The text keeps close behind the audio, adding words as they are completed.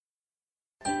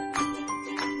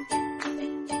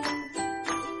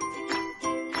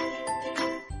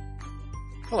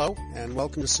Hello, and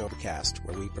welcome to Sobercast,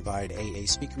 where we provide AA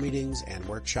speaker meetings and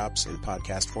workshops in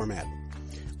podcast format.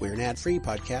 We're an ad-free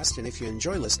podcast, and if you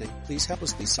enjoy listening, please help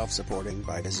us be self-supporting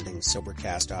by visiting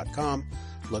Sobercast.com,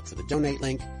 look for the donate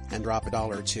link, and drop $1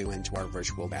 or $2 into our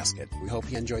virtual basket. We hope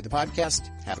you enjoyed the podcast.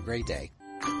 Have a great day.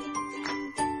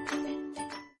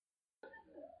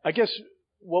 I guess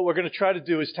what we're going to try to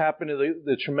do is tap into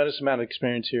the tremendous amount of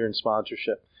experience here in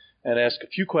sponsorship and ask a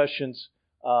few questions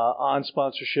on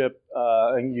sponsorship,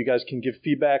 and you guys can give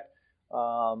feedback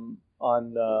on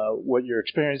what your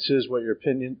experience is, what your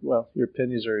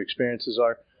opinions or experiences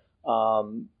are,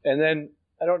 and then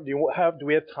do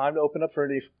we have time to open up for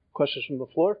any questions from the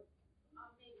floor?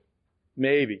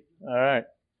 Maybe. All right.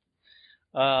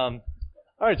 All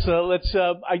right. So let's.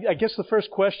 I guess the first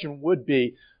question would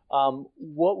be,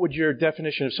 what would your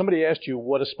definition? If somebody asked you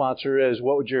what a sponsor is,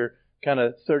 what would your kind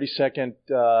of 30-second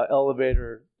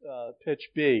elevator pitch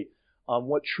be on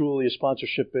what truly a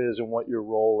sponsorship is and what your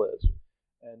role is?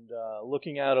 And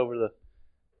looking out over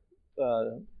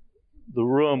the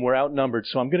room, we're outnumbered,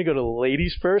 so I'm going to go to the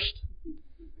ladies first,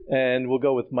 and we'll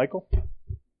go with Michael.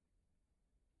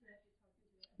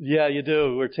 Yeah, you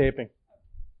do. We're taping.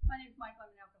 My name is Michael.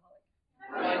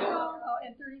 I'm an alcoholic.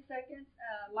 In 30 seconds,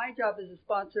 my job as a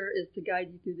sponsor is to guide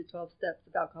you through the 12 steps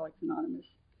of Alcoholics Anonymous.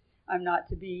 I'm not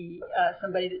to be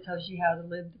somebody that tells you how to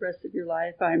live the rest of your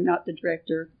life. I'm not the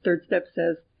director. Third step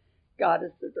says God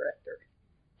is the director.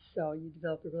 So you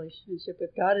develop a relationship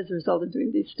with God as a result of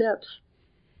doing these steps.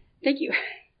 Thank you.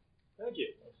 Thank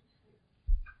you.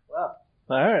 Wow.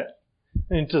 All right.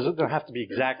 And it doesn't have to be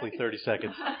exactly 30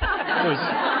 seconds.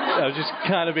 I was just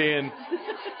kind of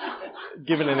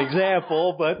giving an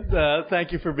example, but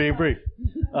thank you for being brief.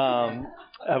 How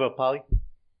about Polly?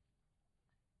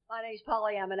 My name's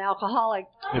Polly. I'm an alcoholic.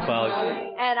 Hey, Polly.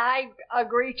 And I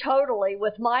agree totally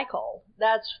with Michael.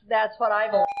 That's what I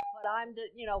believe.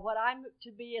 What I'm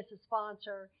to be as a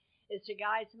sponsor is to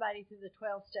guide somebody through the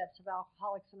 12 steps of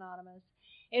Alcoholics Anonymous,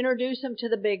 introduce them to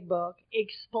the big book,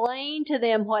 explain to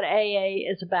them what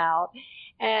AA is about.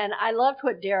 And I loved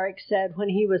what Derek said when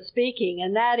he was speaking,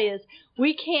 and that is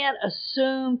we can't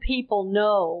assume people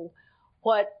know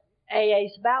what AA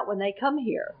is about when they come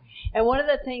here. And one of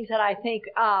the things that I think,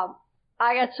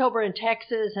 I got sober in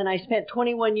Texas, and I spent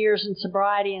 21 years in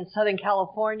sobriety in Southern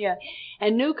California,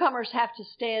 and newcomers have to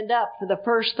stand up for the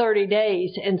first 30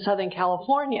 days in Southern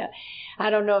California. I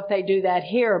don't know if they do that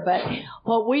here, but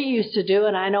what we used to do,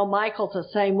 and I know Michael's the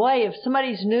same way, if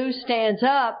somebody's new stands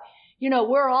up,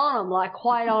 we're on them like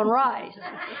white on rice.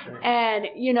 And,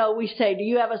 we say, do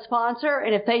you have a sponsor?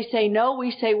 And if they say no,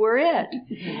 we say we're it.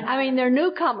 I mean, they're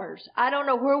newcomers. I don't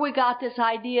know where we got this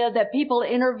idea that people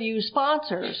interview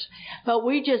sponsors, but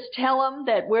we just tell them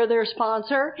that we're their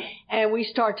sponsor, and we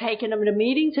start taking them to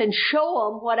meetings and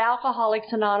show them what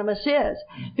Alcoholics Anonymous is,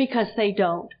 because they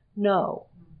don't know.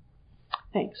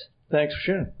 Thanks. Thanks for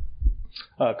sharing.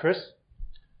 Chris?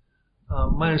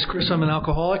 My name is Chris. I'm an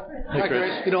alcoholic. Hi,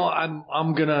 Chris.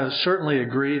 I'm going to certainly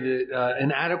agree that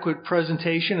an adequate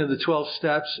presentation of the 12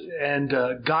 steps and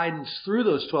guidance through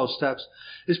those 12 steps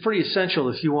is pretty essential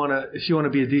if you want to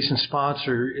be a decent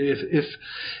sponsor.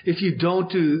 If you don't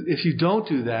do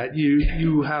that,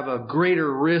 you have a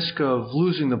greater risk of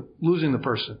losing the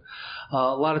person. A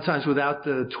lot of times, without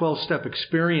the 12-step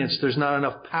experience, there's not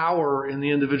enough power in the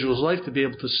individual's life to be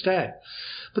able to stay.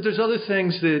 But there's other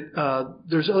things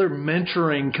there's other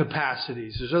mentoring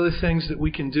capacities. There's other things that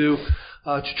we can do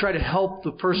to try to help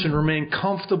the person remain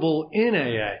comfortable in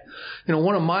AA.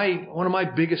 One of my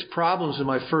biggest problems in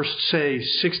my first, say,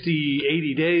 60,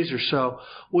 80 days or so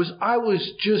was I was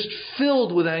just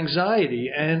filled with anxiety,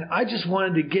 and I just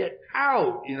wanted to get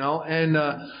out, and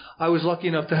I was lucky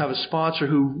enough to have a sponsor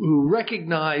who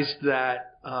recognized that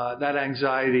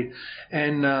anxiety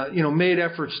and made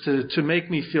efforts to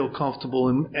make me feel comfortable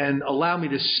and allow me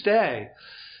to stay,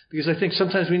 because I think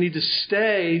sometimes we need to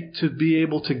stay to be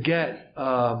able to get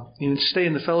stay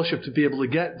in the fellowship to be able to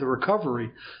get the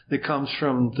recovery that comes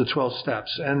from the 12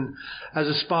 steps. And as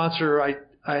a sponsor,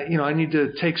 I need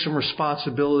to take some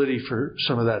responsibility for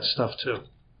some of that stuff too.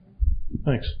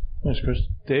 Thanks, Chris.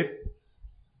 Dave?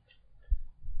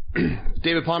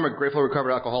 David Palmer, grateful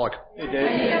recovered alcoholic. Hey,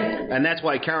 Dave. And that's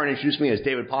why Karen introduced me as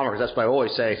David Palmer, because that's what I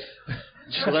always say,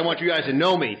 because I want you guys to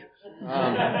know me.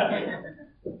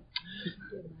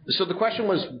 So the question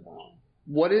was,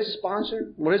 what is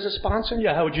sponsor? What is a sponsor?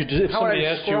 Yeah, how would you do if somebody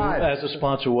asked you as a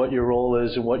sponsor what your role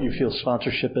is and what you feel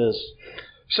sponsorship is?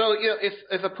 So,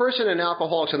 if a person in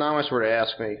Alcoholics Anonymous were to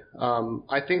ask me,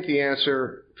 I think the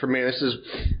answer for me, this has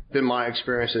been my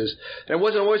experiences, and it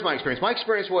wasn't always my experience. My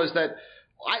experience was that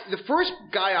the first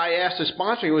guy I asked to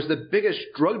sponsor me was the biggest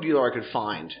drug dealer I could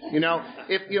find.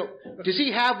 Does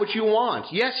he have what you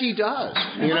want? Yes, he does.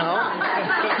 He's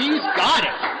got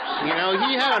it.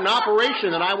 He had an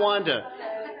operation that I wanted to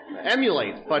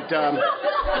emulate, but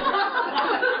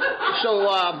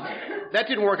that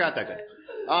didn't work out that good.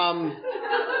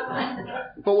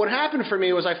 But what happened for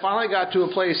me was I finally got to a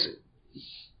place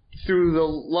through the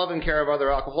love and care of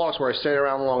other alcoholics where I stayed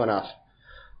around long enough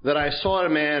that I saw a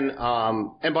man,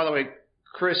 and by the way,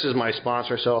 Chris is my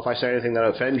sponsor, so if I say anything that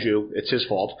offends you, it's his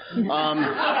fault. I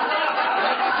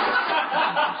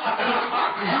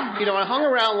hung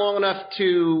around long enough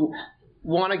to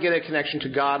want to get a connection to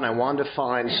God, and I wanted to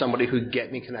find somebody who'd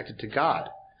get me connected to God.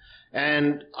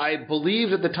 And I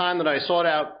believed at the time that I sought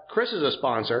out Chris as a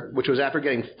sponsor, which was after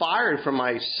getting fired from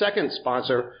my second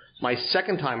sponsor, my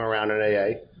second time around in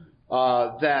AA,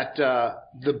 that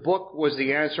the book was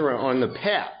the answer on the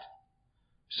path.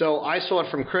 So I sought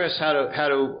from Chris how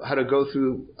to go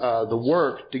through the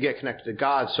work to get connected to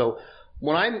God. So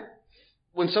when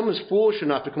someone's foolish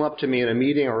enough to come up to me in a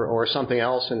meeting or something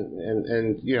else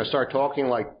and start talking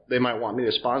like they might want me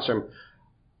to sponsor them,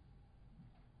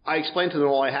 I explain to them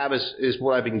all I have is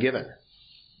what I've been given.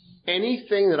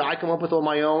 Anything that I come up with on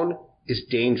my own is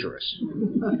dangerous.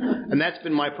 And that's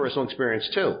been my personal experience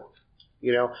too.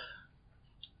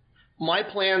 My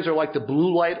plans are like the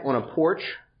blue light on a porch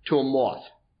to a moth.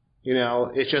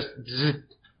 It's just zzz.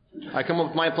 I come up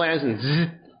with my plans and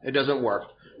zzz, it doesn't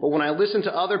work. But when I listen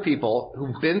to other people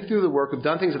who've been through the work, who've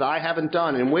done things that I haven't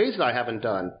done in ways that I haven't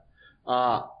done,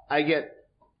 my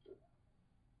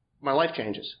life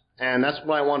changes. And that's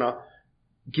what I want to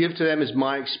give to them is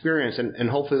my experience, and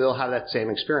hopefully they'll have that same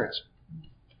experience.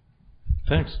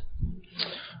 Thanks.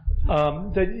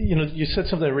 You said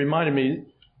something that reminded me,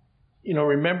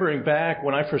 remembering back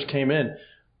when I first came in,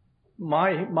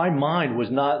 my mind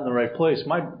was not in the right place.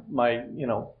 My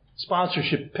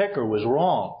sponsorship picker was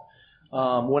wrong.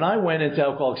 When I went into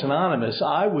Alcoholics Anonymous,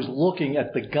 I was looking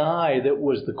at the guy that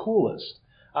was the coolest.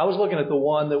 I was looking at the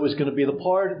one that was going to be the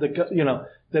part,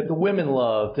 that the women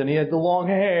loved, and he had the long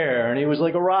hair, and he was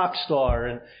like a rock star,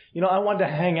 and I wanted to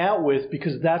hang out with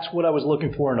because that's what I was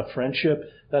looking for in a friendship.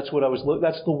 That's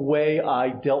the way I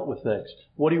dealt with things.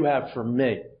 What do you have for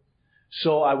me?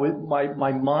 So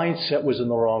my mindset was in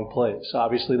the wrong place.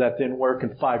 Obviously, that didn't work,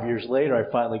 and 5 years later, I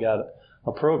finally got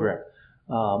a program.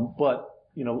 But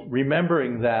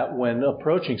remembering that when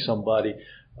approaching somebody,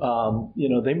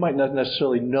 they might not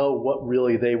necessarily know what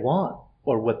really they want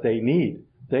or what they need.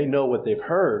 They know what they've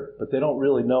heard, but they don't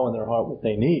really know in their heart what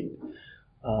they need.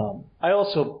 I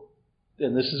also,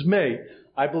 and this is me,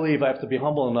 I believe I have to be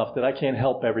humble enough that I can't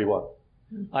help everyone.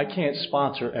 I can't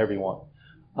sponsor everyone.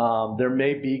 There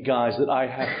may be guys that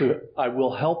I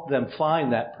will help them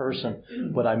find that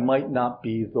person, but I might not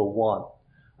be the one.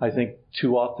 I think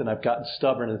too often I've gotten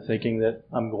stubborn in thinking that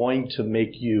I'm going to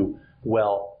make you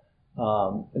well,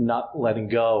 and not letting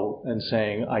go and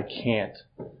saying I can't,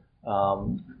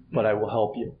 but I will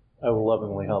help you. I will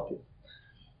lovingly help you.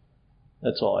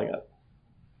 That's all I got.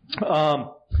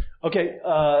 Okay,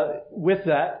 with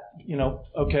that,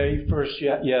 first,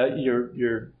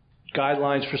 your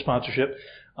guidelines for sponsorship.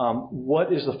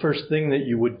 What is the first thing that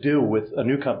you would do with a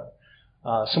newcomer?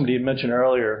 Somebody had mentioned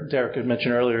earlier, Derek had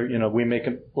mentioned earlier, we make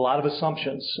a lot of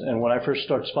assumptions. And when I first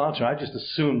started sponsoring, I just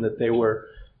assumed that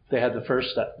they had the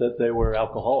first step, that they were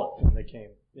alcoholic when they came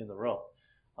in the room.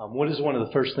 What is one of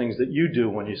the first things that you do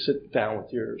when you sit down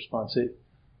with your sponsee?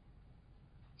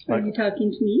 Are you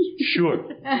talking to me? Sure.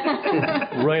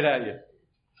 Right at you.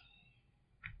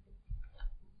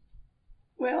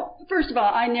 Well, first of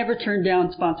all, I never turn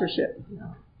down sponsorship.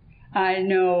 I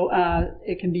know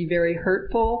it can be very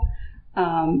hurtful.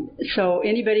 So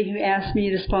anybody who asks me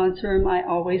to sponsor them, I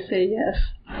always say yes.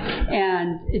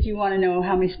 And if you want to know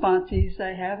how many sponsees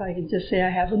I have, I can just say I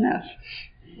have enough.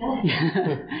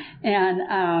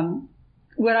 And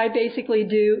what I basically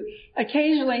do,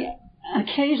 occasionally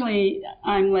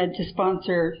I'm led to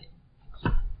sponsor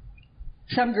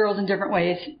some girls in different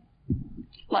ways,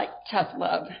 like tough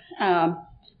love.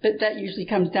 But that usually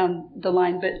comes down the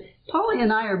line. But Polly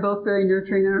and I are both very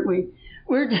nurturing, aren't we?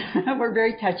 We're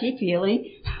very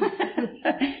touchy-feely,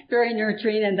 very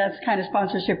nurturing, and that's the kind of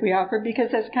sponsorship we offer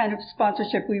because that's the kind of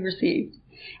sponsorship we received.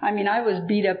 I mean, I was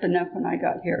beat up enough when I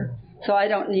got here, so I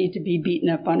don't need to be beaten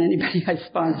up on anybody I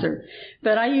sponsor.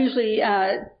 But I usually,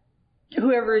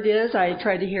 whoever it is, I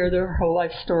try to hear their whole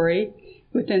life story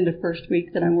within the first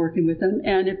week that I'm working with them.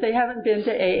 And if they haven't been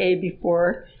to AA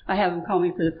before, I have them call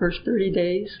me for the first 30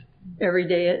 days, every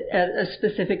day at a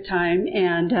specific time.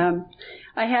 And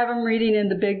I have them reading in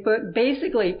the big book.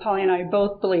 Basically, Polly and I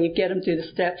both believe get them through the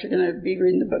steps. You're going to be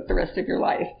reading the book the rest of your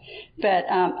life. But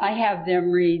I have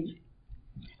them read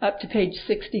up to page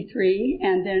 63,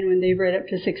 and then when they've read up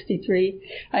to 63,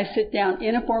 I sit down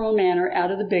in a formal manner out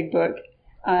of the big book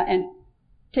and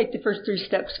take the first 3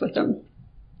 steps with them.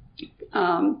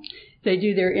 They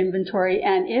do their inventory,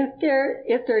 and if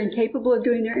they're incapable of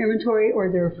doing their inventory,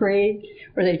 or they're afraid,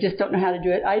 or they just don't know how to do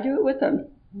it, I do it with them.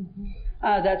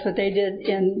 That's what they did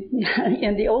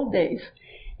in the old days.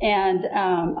 And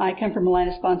I come from a line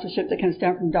of sponsorship that comes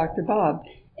down from Dr. Bob,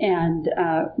 and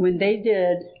when they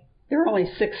did, there were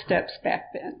only 6 steps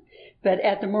back then. But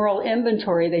at the moral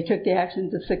inventory, they took the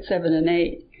actions of 6, 7, and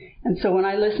 8. And so when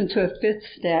I listen to a 5th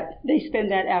step, they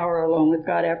spend that hour alone with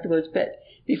God afterwards. But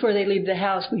before they leave the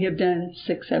house, we have done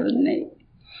 6, 7, and 8.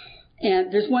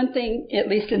 And there's one thing, at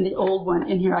least in the old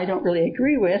one in here, I don't really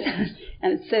agree with.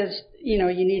 And it says, you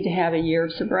need to have a year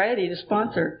of sobriety to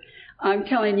sponsor. I'm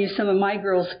telling you, some of my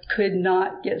girls could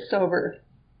not get sober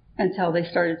until they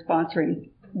started sponsoring.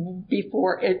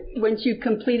 Once you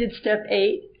completed step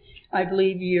 8, I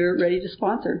believe you're ready to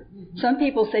sponsor. Some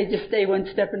people say just stay 1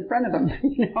 step in front of them.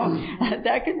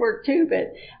 That could work too.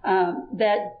 But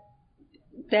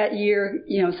that year,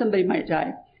 somebody might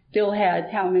die. Bill had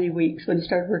how many weeks when he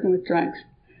started working with drunks?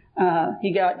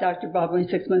 He got Dr. Bob only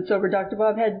 6 months sober. Dr.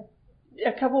 Bob had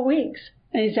a couple weeks,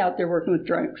 and he's out there working with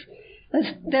drunks.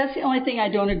 That's the only thing I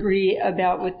don't agree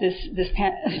about with this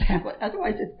pamphlet.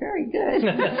 Otherwise, it's very good.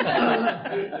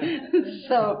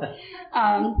 So,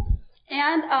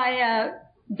 and I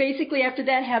basically after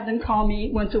that have them call me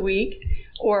once a week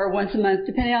or once a month,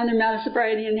 depending on their amount of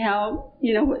sobriety and how,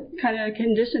 what kind of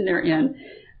condition they're in.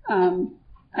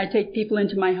 I take people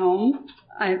into my home.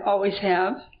 I always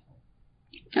have.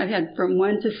 I've had from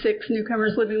 1 to 6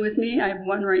 newcomers living with me. I have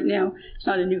 1 right now. It's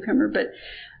not a newcomer, but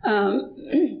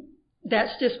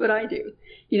that's just what I do.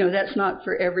 That's not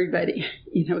for everybody,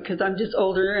 because I'm just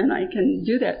older and I can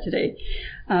do that today.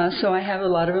 So I have a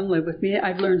lot of them live with me.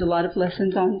 I've learned a lot of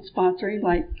lessons on sponsoring,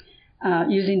 like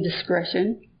using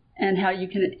discretion and how you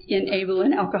can enable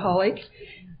an alcoholic.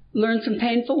 Learn some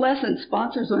painful lessons.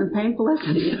 Sponsors learn painful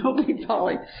lessons, don't we,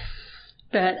 Polly?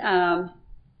 But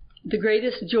the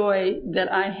greatest joy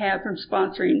that I have from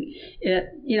sponsoring, and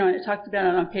it talks about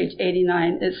it on page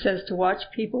 89, it says to watch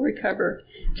people recover,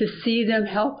 to see them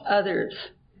help others.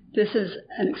 This is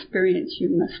an experience you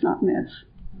must not miss.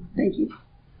 Thank you.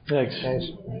 Thanks.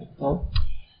 Oh.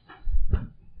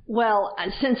 Well,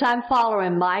 since I'm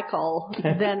following Michael,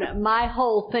 then my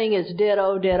whole thing is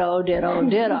ditto, ditto, ditto,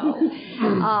 ditto.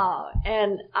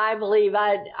 And I believe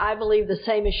the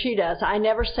same as she does. I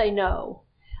never say no.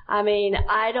 I mean,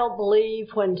 I don't believe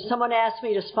when someone asks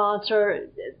me to sponsor,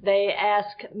 they ask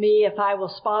me if I will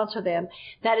sponsor them.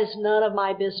 That is none of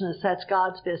my business. That's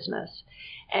God's business.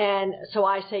 And so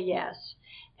I say yes.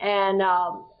 And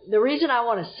the reason I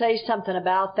want to say something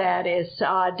about that is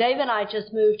Dave and I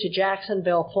just moved to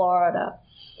Jacksonville, Florida.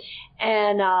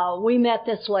 And we met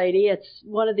this lady. It's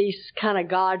one of these kind of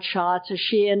God shots.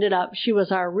 She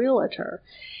was our realtor.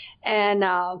 And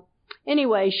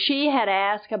anyway, she had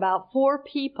asked about 4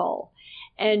 people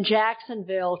in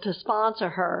Jacksonville to sponsor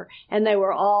her, and they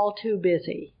were all too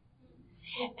busy.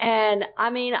 And I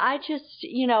mean, I just,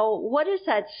 what does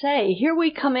that say? Here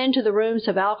we come into the rooms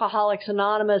of Alcoholics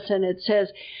Anonymous and it says,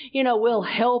 we'll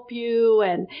help you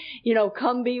and,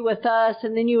 come be with us.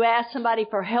 And then you ask somebody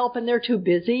for help and they're too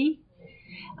busy.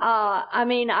 I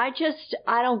mean, I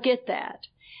don't get that.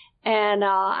 And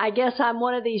I guess I'm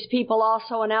one of these people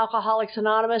also in Alcoholics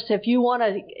Anonymous. If you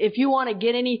want to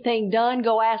get anything done,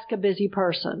 go ask a busy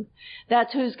person.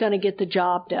 That's who's going to get the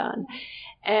job done.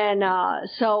 And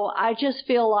so I just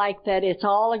feel like that it's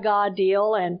all a God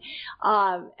deal. And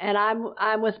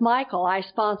I'm with Michael. I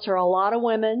sponsor a lot of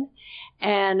women,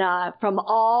 and from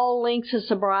all lengths of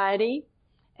sobriety.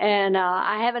 And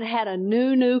I haven't had a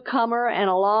newcomer in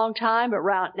a long time, but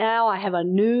right now I have a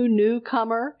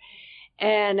newcomer.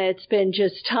 And it's been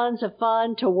just tons of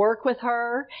fun to work with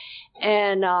her.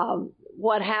 And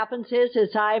what happens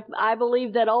is I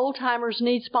believe that old timers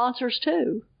need sponsors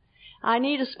too. I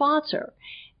need a sponsor.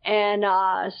 And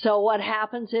so what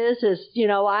happens is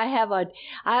I have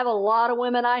a lot of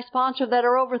women I sponsor that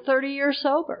are over 30 years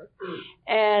sober.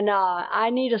 And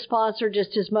I need a sponsor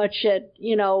just as much at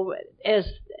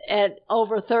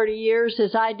over 30 years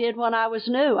as I did when I was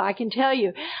new. I can tell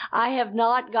you, I have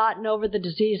not gotten over the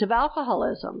disease of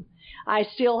alcoholism. I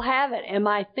still have it, and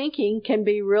my thinking can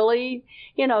be really,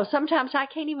 sometimes I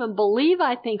can't even believe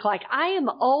I think like I am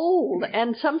old,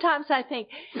 and sometimes I think,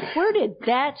 where did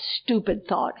that stupid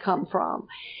thought come from?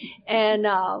 And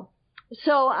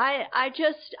So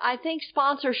I think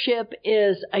sponsorship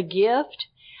is a gift.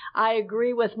 I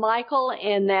agree with Michael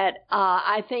in that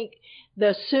I think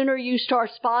the sooner you start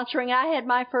sponsoring, I had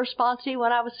my first sponsee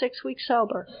when I was 6 weeks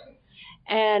sober.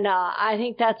 And I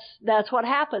think that's what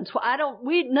happens.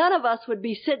 None of us would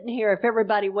be sitting here if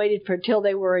everybody waited till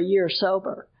they were a year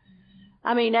sober.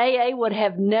 I mean, AA would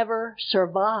have never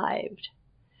survived.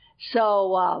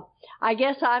 So I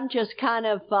guess I'm just kind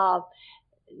of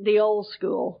the old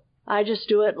school. I just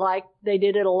do it like they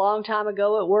did it a long time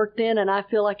ago. It worked then, and I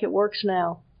feel like it works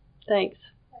now. Thanks.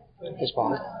 Chris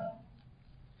Bonner.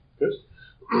 Chris?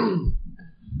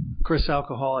 Chris,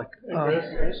 alcoholic.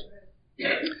 Chris?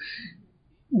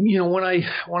 You know, when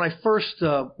I first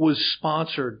was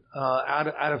sponsored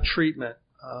out of treatment,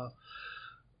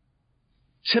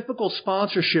 typical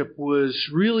sponsorship was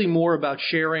really more about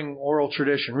sharing oral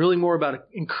tradition, really more about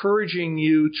encouraging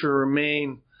you to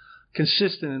remain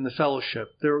consistent in the fellowship.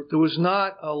 There was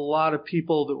not a lot of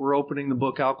people that were opening the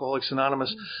book Alcoholics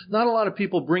Anonymous, not a lot of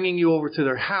people bringing you over to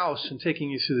their house and taking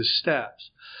you through the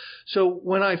steps. So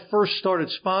when I first started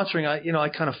sponsoring, I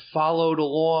kind of followed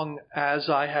along as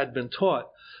I had been taught.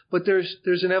 But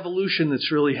there's an evolution that's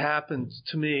really happened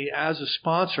to me as a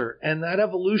sponsor, and that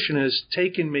evolution has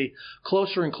taken me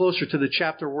closer and closer to the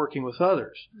chapter working with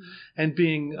others, and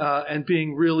being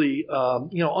really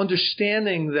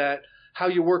understanding that how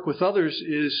you work with others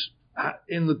is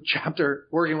in the chapter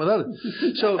working with others.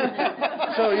 So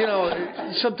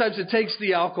sometimes it takes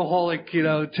the alcoholic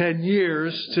 10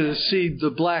 years to see the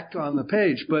black on the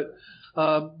page, but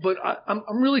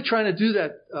I'm really trying to do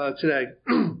that today.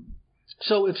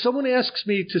 So if someone asks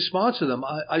me to sponsor them,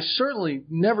 I certainly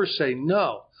never say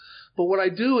no. But what I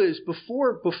do is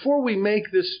before we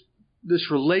make this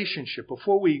relationship,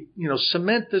 before we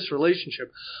cement this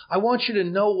relationship, I want you to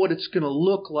know what it's going to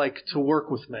look like to work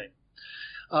with me.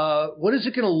 What is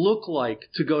it going to look like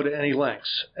to go to any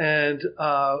lengths? And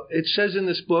it says in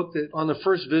this book that on the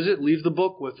first visit, leave the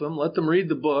book with them, let them read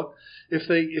the book. If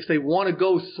they want to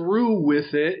go through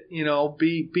with it,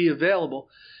 be available.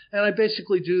 And I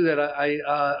basically do that. I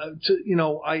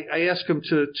ask them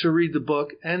to read the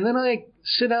book, and then I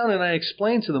sit down and I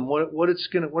explain to them what it's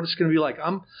gonna be like.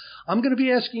 I'm gonna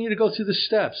be asking you to go through the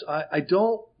steps. I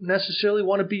don't necessarily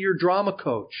want to be your drama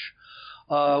coach.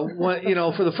 For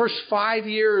the first 5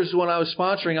 years when I was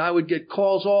sponsoring, I would get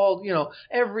calls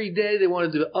every day. They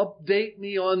wanted to update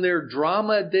me on their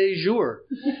drama du jour.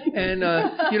 And,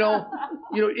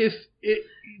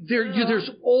 there's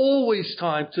always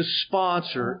time to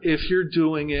sponsor if you're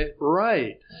doing it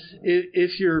right.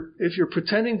 If you're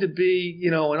pretending to be,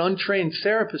 an untrained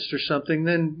therapist or something,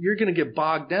 then you're going to get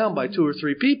bogged down by 2 or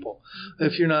 3 people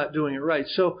if you're not doing it right.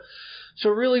 So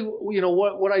really,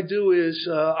 what I do is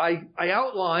I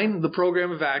outline the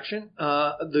program of action,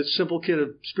 the simple kit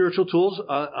of spiritual tools.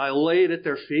 I lay it at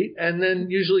their feet, and then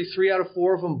usually 3 out of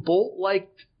 4 of them bolt like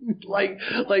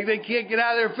they can't get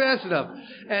out of there fast enough.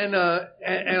 And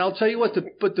I'll tell you what,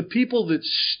 but the people that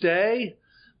stay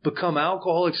become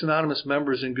Alcoholics Anonymous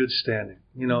members in good standing.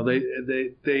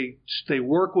 They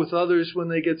work with others when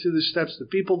they get through the steps. The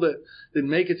people that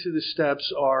make it through the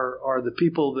steps are the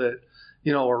people that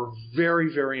are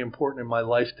very, very important in my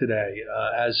life today,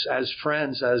 as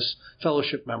friends, as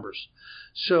fellowship members.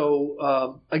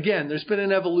 So, again, there's been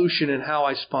an evolution in how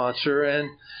I sponsor, and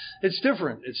it's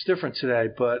different. It's different today,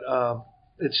 but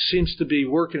it seems to be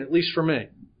working, at least for me.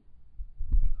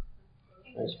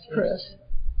 Chris.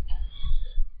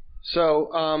 So,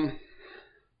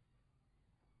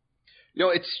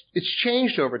 it's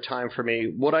changed over time for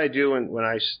me, what I do when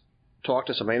I talk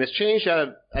to somebody. And it's changed out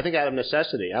of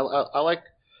necessity. I like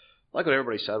what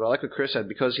everybody said, but I like what Chris said,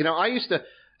 because, I used to,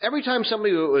 every time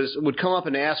somebody would come up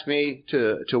and ask me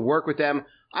to work with them,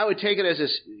 I would take it as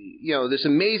this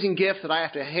amazing gift that I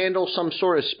have to handle some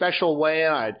sort of special way.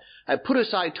 And I'd put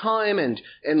aside time and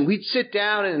we'd sit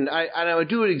down and I would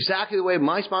do it exactly the way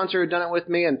my sponsor had done it with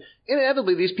me. And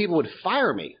inevitably these people would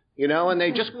fire me, and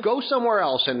they'd just go somewhere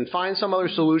else and find some other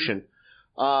solution.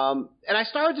 And I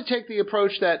started to take the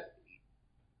approach that,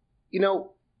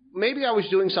 maybe I was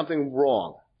doing something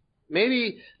wrong.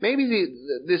 Maybe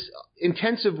this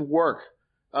intensive work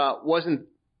wasn't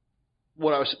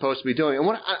what I was supposed to be doing.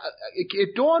 And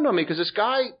it dawned on me, because this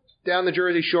guy down the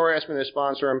Jersey Shore asked me to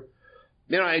sponsor him.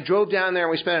 I drove down there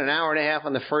and we spent an hour and a half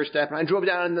on the first step. And I drove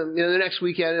down the next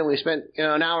weekend and we spent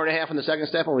an hour and a half on the second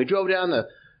step. And I drove down the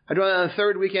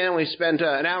third weekend and we spent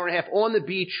an hour and a half on the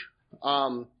beach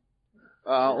on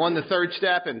the third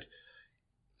step. And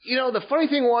the funny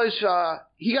thing was,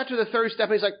 he got to the third step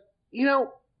and he's like,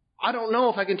 I don't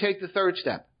know if I can take the third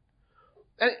step.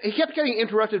 And he kept getting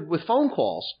interrupted with phone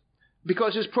calls.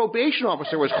 because his probation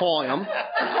officer was calling him,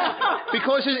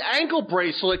 because his ankle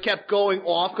bracelet kept going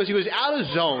off because he was out of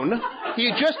zone. He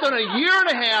had just done a year and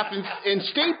a half in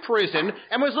state prison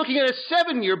and was looking at a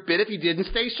 7-year bid if he didn't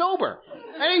stay sober.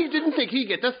 And he didn't think he'd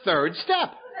get the third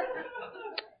step.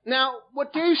 Now,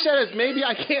 what Dave said is maybe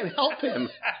I can't help him.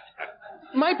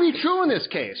 Might be true in this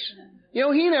case. You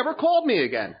know, he never called me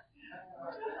again.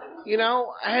 You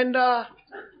know, and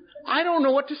I don't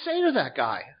know what to say to that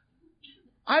guy.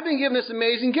 I've been given this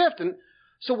amazing gift. And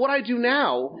so what I do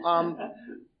now,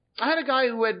 I had a guy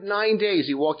who had 9 days.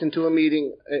 He walked into a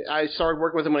meeting. I started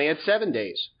working with him when he had 7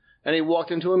 days. And he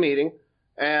walked into a meeting,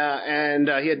 and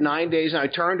he had 9 days. And I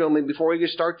turned to him, and before he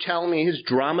could start telling me his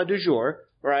drama du jour,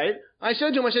 right, I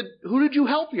said to him, who did you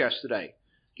help yesterday?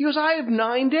 He goes, I have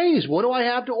 9 days. What do I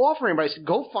have to offer him? I said,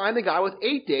 go find the guy with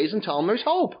 8 days and tell him there's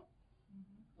hope.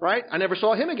 Right? I never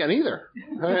saw him again either.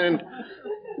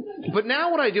 But now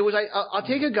what I do is I'll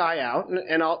take a guy out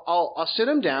and I'll sit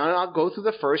him down and I'll go through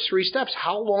the first 3 steps.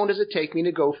 How long does it take me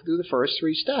to go through the first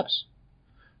 3 steps?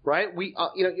 Right?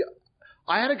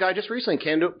 I had a guy just recently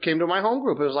came to my home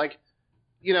group. It was like,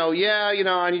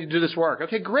 I need to do this work.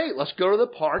 Okay, great. Let's go to the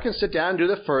park and sit down and do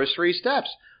the first 3 steps.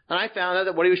 And I found out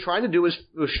that what he was trying to do was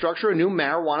structure a new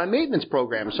marijuana maintenance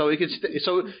program. So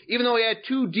so even though he had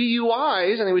 2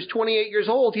 DUIs and he was 28 years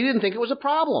old, he didn't think it was a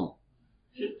problem.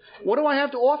 What do I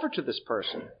have to offer to this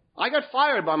person? I got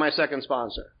fired by my second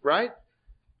sponsor, right?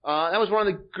 That was one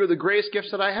of the greatest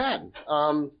gifts that I had.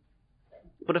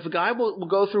 But if a guy will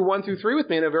go through 1 through 3 with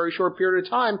me in a very short period of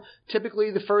time,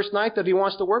 typically the first night that he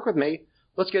wants to work with me,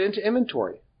 let's get into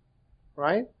inventory,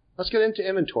 right? Let's get into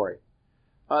inventory.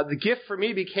 The gift for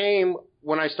me became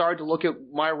when I started to look at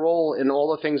my role in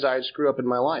all the things I had screwed up in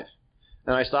my life.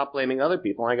 And I stopped blaming other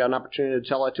people. And I got an opportunity to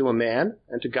tell it to a man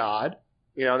and to God.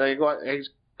 You know, I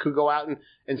could go out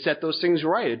and set those things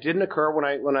right. It didn't occur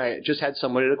when I just had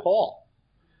somebody to call.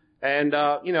 And,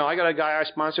 I got a guy I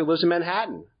sponsor who lives in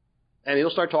Manhattan. And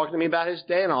he'll start talking to me about his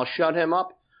day, and I'll shut him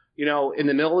up, in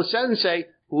the middle of the sentence and say,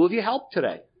 who have you helped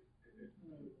today?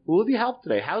 Who have you helped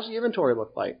today? How's the inventory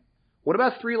look like? What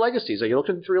about 3 legacies? Are you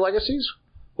looking at 3 legacies?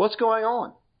 What's going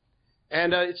on?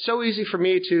 And it's so easy for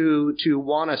me to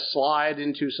want to slide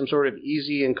into some sort of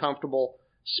easy and comfortable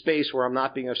space where I'm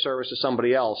not being of service to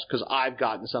somebody else because I've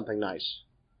gotten something nice.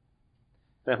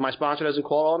 And if my sponsor doesn't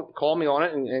call me on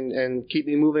it and keep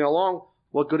me moving along,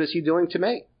 what good is he doing to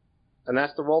me? And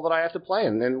that's the role that I have to play.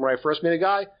 And then when I first meet a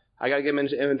guy, I got to get him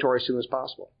into inventory as soon as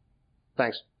possible.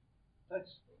 Thanks.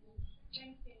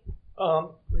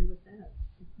 Agree with that.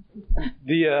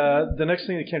 The next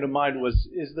thing that came to mind was,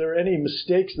 is there any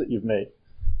mistakes that you've made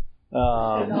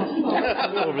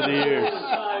over the years?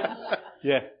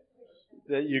 Yeah,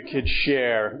 that you could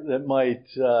share that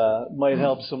might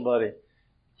help somebody.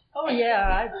 Oh yeah,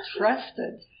 I've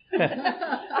trusted.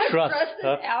 I've trusted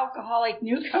alcoholic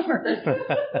newcomers.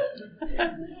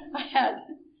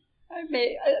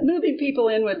 Moving people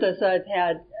in with us. I've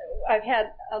had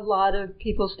a lot of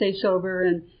people stay sober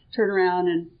and turn around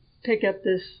and pick up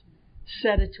this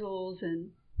set of tools and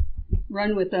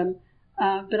run with them.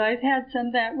 But I've had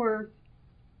some that were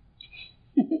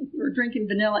drinking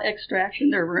vanilla extract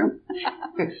in their room.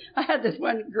 I had this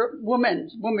one woman,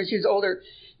 she was older,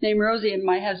 named Rosie, and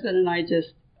my husband and I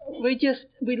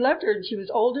we loved her, and she was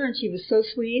older and she was so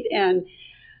sweet,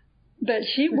 but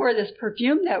she wore this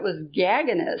perfume that was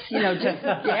gagging us, just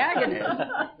gagging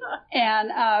us.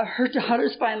 And her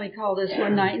daughters finally called us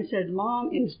one night and said,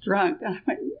 Mom is drunk. And I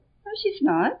went, no, she's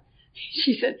not.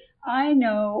 She said, I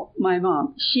know my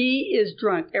mom. She is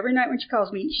drunk. Every night when she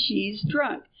calls me, she's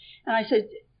drunk. And I said,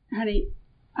 honey,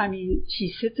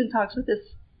 she sits and talks with us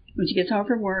when she gets home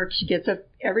from work. She gets up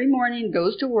every morning,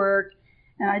 goes to work,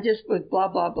 and I just was blah,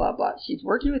 blah, blah, blah. She's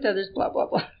working with others, blah, blah,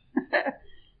 blah.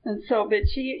 And so, but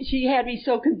she had me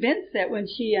so convinced that when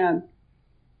she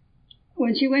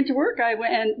went to work, I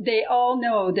went, and they all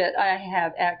know that I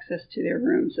have access to their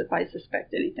rooms if I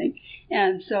suspect anything.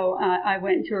 And so I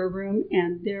went into her room,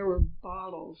 and there were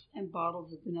bottles and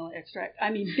bottles of vanilla extract.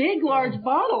 Big, large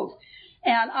bottles.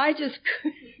 And I just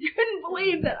couldn't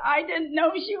believe that I didn't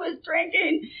know she was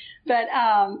drinking. But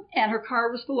and her car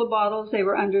was full of bottles. They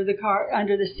were under the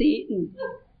seat, and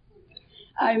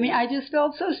I just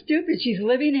felt so stupid. She's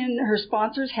living in her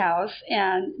sponsor's house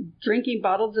and drinking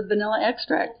bottles of vanilla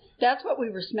extract. That's what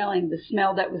we were smelling. The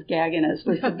smell that was gagging us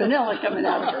was the vanilla coming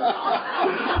out of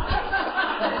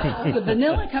her. The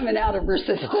vanilla coming out of her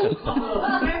system.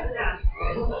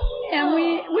 And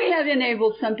we have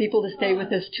enabled some people to stay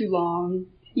with us too long,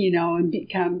 and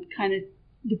become kind of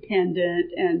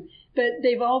dependent. But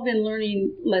they've all been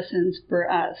learning lessons for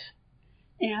us.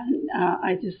 And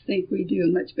I just think we do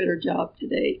a much better job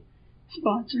today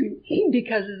sponsoring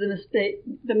because of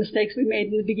the mistakes we made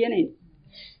in the beginning.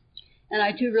 And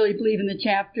I too really believe in the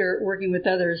chapter working with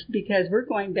others because we're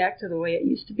going back to the way it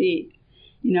used to be.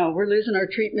 You know, we're losing our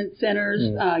treatment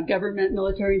centers. Government,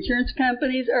 military insurance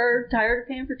companies are tired of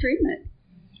paying for treatment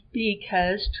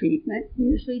because treatment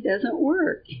usually doesn't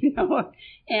work, you know.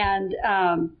 And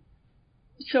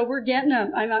so we're getting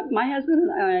them. My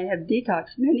husband and I have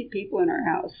detoxed many people in our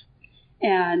house.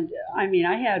 And, I mean,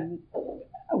 I had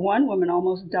one woman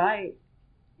almost die.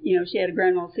 You know, she had a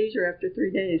grand mal seizure after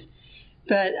 3 days.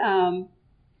 But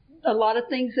a lot of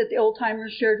things that the old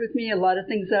timers shared with me, a lot of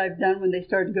things that I've done when they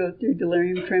started to go through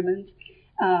delirium tremens,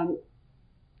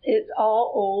 it's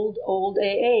all old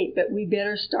AA. But we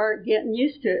better start getting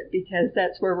used to it because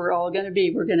that's where we're all going to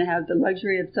be. We're going to have the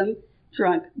luxury of some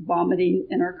drunk vomiting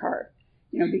in our car,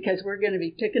 you know, because we're going to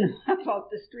be picking them up off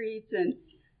the streets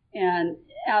and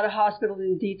out of hospitals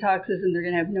and detoxes, and they're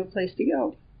going to have no place to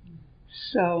go.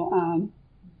 So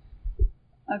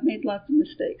I've made lots of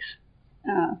mistakes.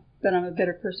 But I'm a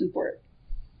better person for it.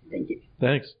 Thank you.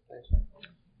 Thanks.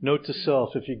 Note to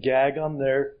self, if you gag on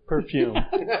their perfume,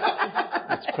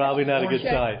 it's probably not a good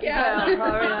sign. Yeah,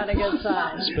 probably not a good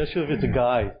sign. Especially if it's a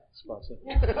guy sponsor.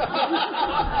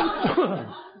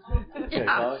 Okay,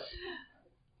 Molly?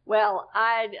 Well,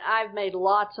 I've made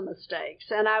lots of mistakes,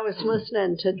 and I was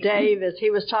listening to Dave as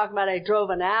he was talking about I drove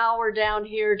an hour down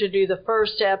here to do the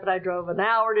first step, and I drove an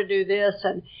hour to do this,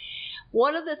 and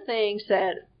one of the things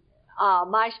that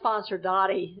my sponsor,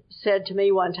 Dottie, said to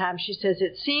me one time, she says,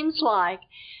 it seems like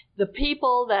the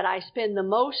people that I spend the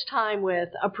most time with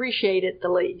appreciate it the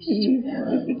least.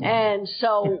 And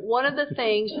so one of the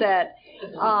things that,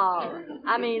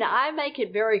 I make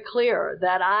it very clear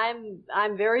that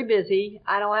I'm very busy.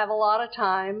 I don't have a lot of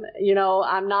time. You know,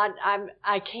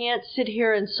 I can't sit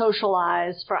here and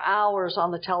socialize for hours on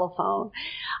the telephone.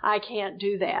 I can't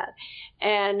do that.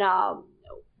 And,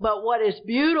 but what is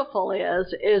beautiful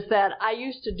is that I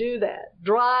used to do that.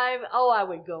 Drive, I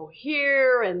would go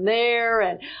here and there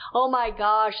and, oh my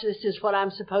gosh, this is what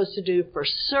I'm supposed to do for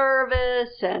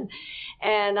service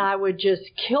and I would just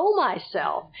kill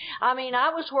myself. I mean,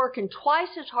 I was working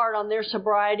twice as hard on their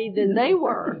sobriety than they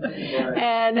were.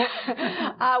 And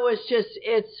I was just,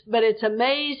 but it's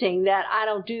amazing that I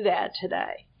don't do that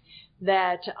today.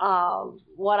 That,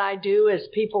 what I do is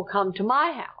people come to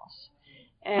my house.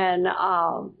 And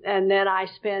then I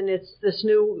spend, it's this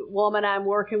new woman I'm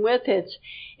working with.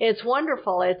 It's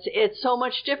wonderful. It's so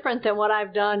much different than what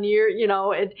I've done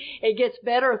it gets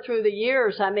better through the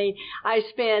years. I mean, I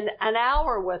spend an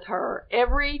hour with her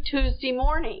every Tuesday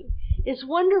morning. It's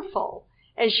wonderful.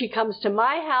 And she comes to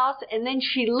my house and then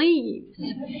she leaves.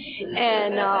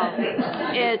 And,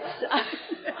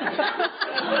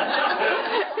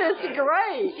 it's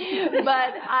great.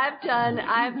 But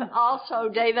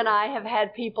Dave and I have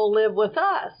had people live with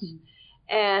us.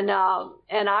 And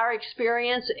our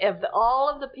experience of all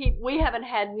of the people, we haven't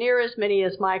had near as many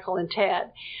as Michael and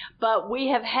Ted, but we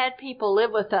have had people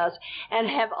live with us and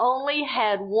have only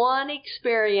had one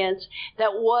experience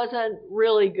that wasn't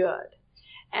really good.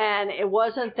 And it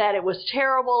wasn't that it was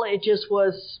terrible, it just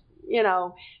was,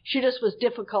 she just was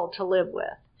difficult to live with.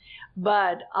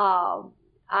 But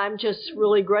I'm just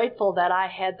really grateful that I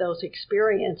had those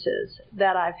experiences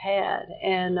that I've had.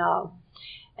 And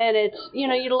it's, you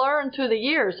learn through the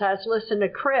years. I was listening to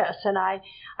Chris, and I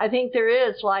think there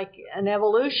is like an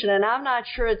evolution, and I'm not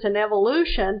sure it's an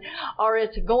evolution or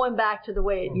it's going back to the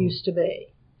way it used to be.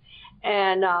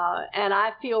 And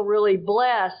I feel really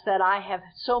blessed that I have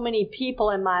so many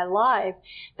people in my life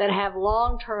that have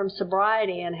long-term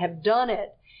sobriety and have done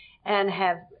it and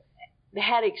have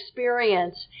had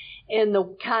experience in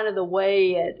the kind of the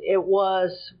way it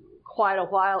was quite a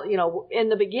while, in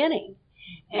the beginning.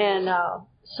 And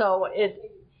so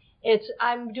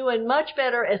I'm doing much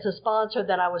better as a sponsor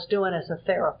than I was doing as a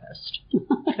therapist.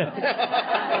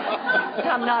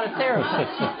 I'm not a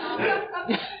therapist.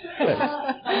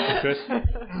 Chris?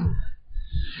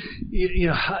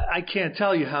 I can't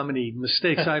tell you how many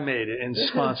mistakes I made in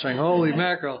sponsoring. Holy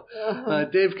mackerel.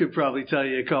 Dave could probably tell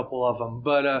you a couple of them.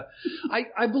 But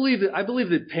I believe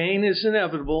that pain is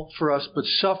inevitable for us, but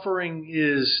suffering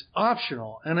is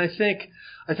optional. And I think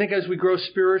as we grow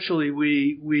spiritually,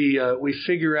 we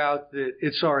figure out that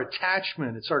it's our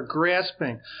attachment, it's our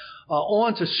grasping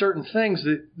onto certain things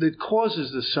that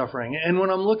causes this suffering. And when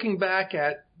I'm looking back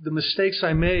at the mistakes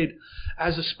I made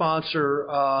as a sponsor,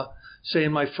 say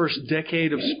in my first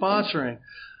decade of sponsoring,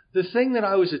 the thing that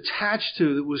I was attached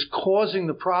to that was causing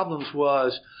the problems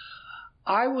was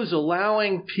I was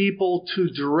allowing people to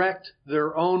direct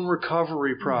their own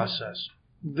recovery process.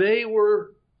 I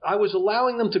was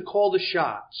allowing them to call the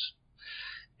shots.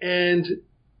 And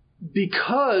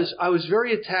because I was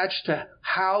very attached to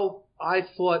how I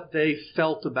thought they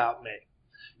felt about me.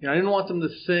 You know, I didn't want them to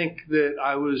think that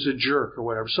I was a jerk or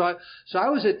whatever. So I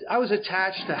was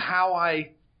attached to how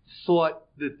I thought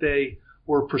that they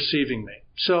were perceiving me.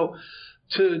 So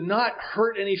to not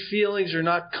hurt any feelings or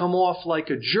not come off like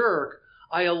a jerk,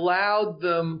 I allowed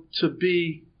them to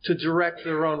direct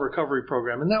their own recovery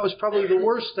program. And that was probably the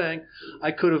worst thing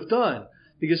I could have done,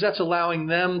 because that's allowing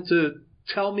them to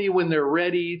tell me when they're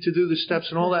ready to do the steps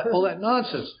and all that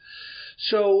nonsense.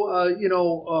 So,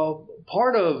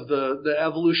 part of the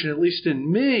evolution, at least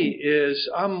in me, is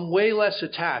I'm way less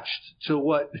attached to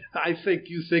what I think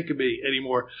you think of me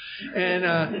anymore. And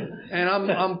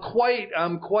I'm quite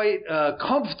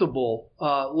comfortable,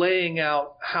 laying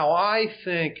out how I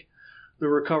think the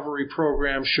recovery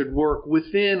program should work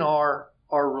within our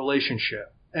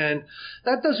relationship. And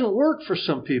that doesn't work for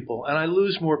some people. And I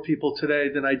lose more people today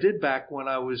than I did back when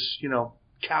I was,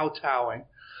 kowtowing.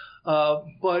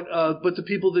 But the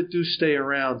people that do stay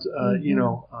around,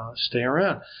 stay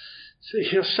around. So,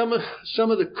 some of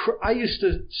the I used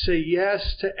to say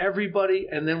yes to everybody,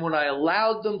 and then when I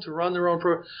allowed them to run their own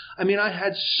program, I mean, I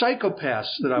had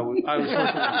psychopaths that I was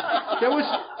working with.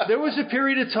 There was a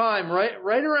period of time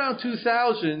right around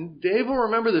 2000. Dave will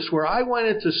remember this, where I went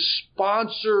into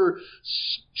sponsor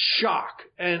shock,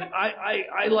 and I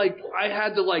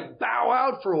had to bow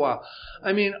out for a while.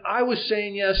 I mean, I was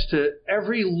saying yes to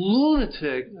every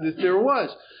lunatic that there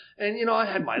was. And, I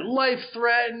had my life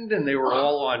threatened, and they were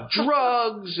all on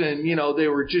drugs, and, they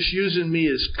were just using me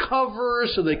as cover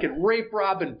so they could rape,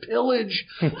 rob, and pillage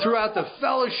throughout the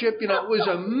fellowship. It was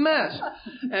a mess.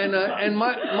 And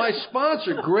my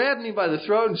sponsor grabbed me by the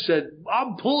throat and said,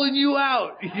 "I'm pulling you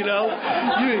out, you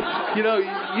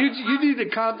need to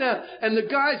calm down." And the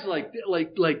guys like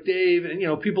Dave and,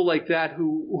 people like that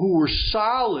who were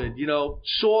solid,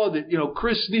 saw that,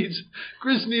 Chris needs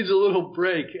a little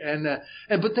break.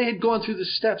 But they had gone through the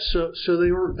steps, so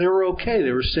they were okay.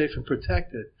 They were safe and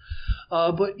protected.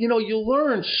 But you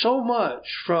learn so much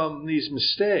from these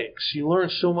mistakes. You learn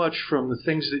so much from the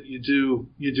things that you do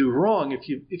wrong if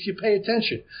you pay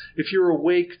attention, if you're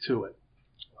awake to it.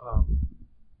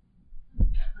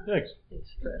 Thanks,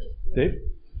 Dave.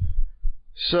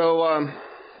 So,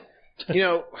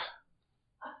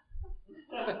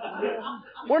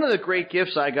 one of the great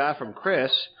gifts I got from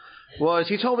Chris was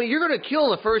he told me, "You're going to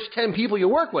kill the first 10 people you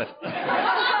work with."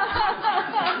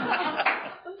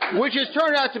 Which has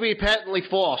turned out to be patently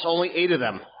false. Only 8 of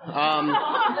them.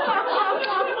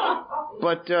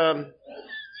 But I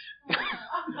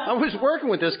was working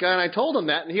with this guy, and I told him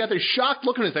that, and he got this shocked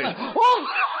look on his face. "Oh!"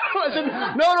 I said,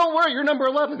 "No, don't worry. You're number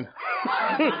 11."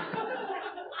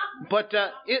 But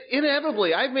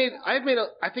inevitably, I've made I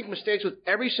think mistakes with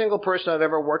every single person I've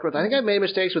ever worked with. I think I've made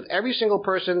mistakes with every single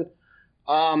person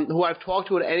who I've talked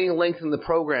to at any length in the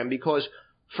program, because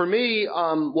for me,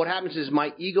 what happens is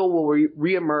my ego will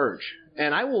reemerge,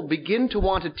 and I will begin to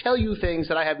want to tell you things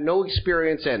that I have no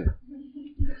experience in.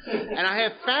 And I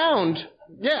have found,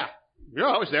 I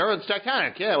was there. It's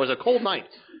Titanic. Yeah, it was a cold night.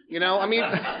 I mean,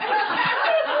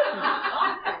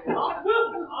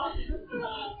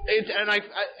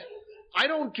 I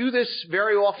don't do this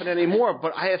very often anymore,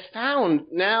 but I have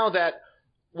found now that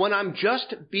when I'm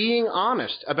just being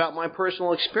honest about my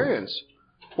personal experience,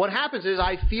 what happens is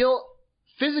I feel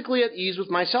physically at ease with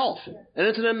myself, and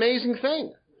it's an amazing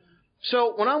thing.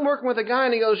 So when I'm working with a guy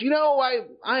and he goes,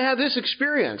 I have this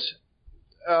experience.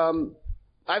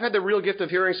 I've had the real gift of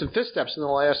hearing some fifth steps in the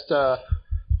last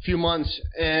few months,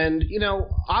 and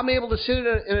I'm able to sit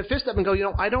in a fifth step and go,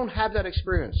 I don't have that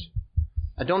experience.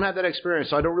 I don't have that experience,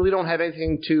 so I don't have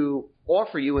anything to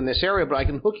offer you in this area, but I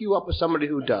can hook you up with somebody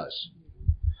who does.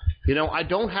 I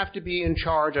don't have to be in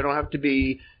charge. I don't have to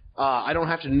be. I don't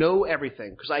have to know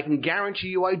everything, because I can guarantee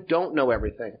you I don't know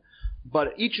everything.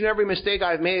 But each and every mistake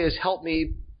I've made has helped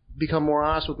me become more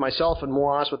honest with myself and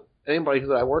more honest with anybody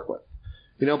that I work with.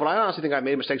 But I honestly think I've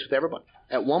made mistakes with everybody.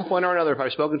 At one point or another, if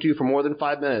I've spoken to you for more than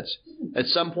 5 minutes, at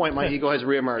some point my ego has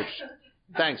reemerged.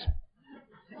 Thanks.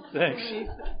 Thanks.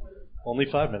 Only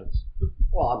 5 minutes.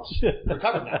 Well, I'm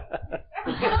recovered now.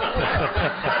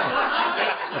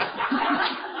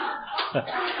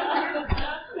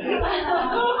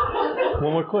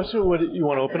 One more question? What, you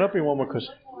want to open up, or one more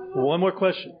question? One more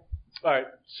question. All right.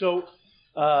 So,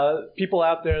 people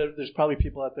out there, there's probably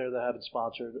people out there that haven't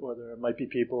sponsored, or there might be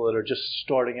people that are just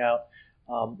starting out.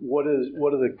 What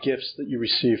are the gifts that you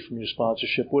receive from your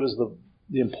sponsorship? What is the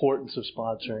importance of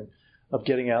sponsoring, of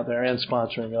getting out there and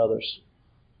sponsoring others?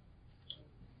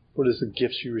 What is the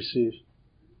gifts you receive?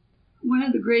 One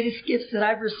of the greatest gifts that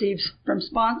I've received from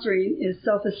sponsoring is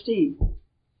self-esteem.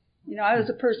 You know, I was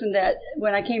a person that,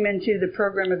 when I came into the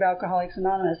program of Alcoholics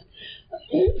Anonymous,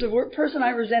 the person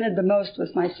I resented the most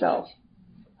was myself.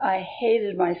 I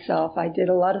hated myself. I did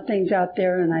a lot of things out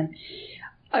there, and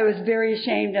I was very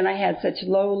ashamed, and I had such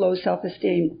low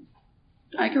self-esteem.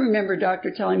 I can remember a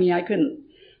doctor telling me I couldn't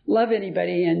love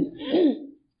anybody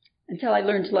until I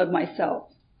learned to love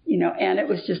myself, you know, and it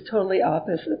was just totally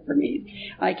opposite for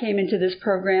me. I came into this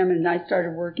program, and I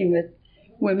started working with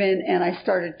women, and I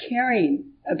started caring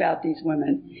about these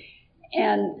women.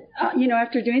 And, you know,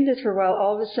 after doing this for a while,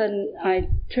 all of a sudden I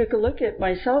took a look at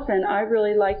myself, and I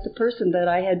really liked the person that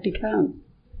I had become.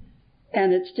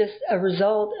 And it's just a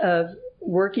result of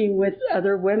working with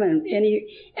other women.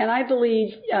 And I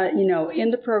believe, you know,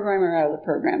 in the program or out of the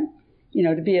program, you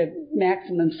know, to be a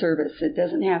maximum service. It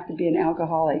doesn't have to be an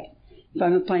alcoholic if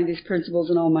I'm applying these principles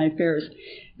in all my affairs.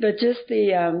 But just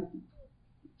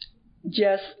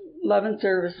just love and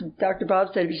service. Dr. Bob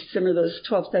said if you simmer those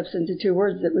 12 steps into 2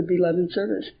 words, it would be love and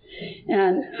service.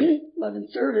 And love and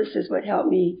service is what helped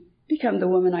me become the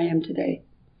woman I am today.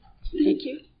 Thank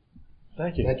you.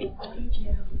 Thank you. Thank you.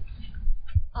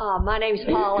 My name's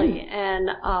Polly,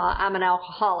 and I'm an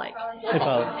alcoholic. Hey,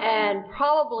 Polly. And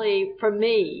probably for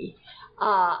me,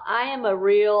 I am a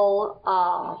real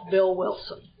Bill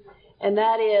Wilson. And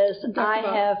that is,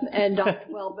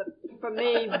 but for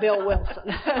me, Bill Wilson.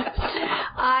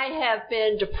 I have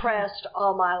been depressed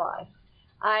all my life.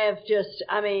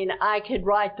 I could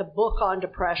write the book on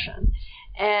depression.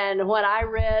 And when I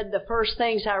read the first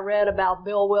things I read about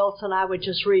Bill Wilson, I would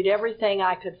just read everything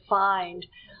I could find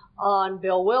on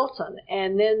Bill Wilson.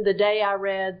 And then the day I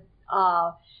read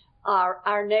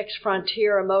our Next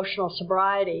Frontier, Emotional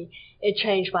Sobriety, it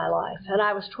changed my life. And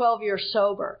I was 12 years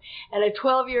sober. And at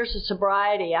 12 years of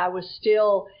sobriety, I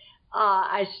still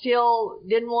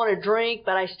didn't want to drink,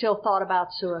 but I still thought about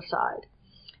suicide.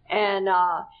 And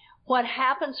what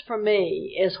happens for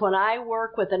me is when I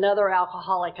work with another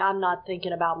alcoholic, I'm not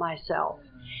thinking about myself.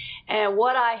 And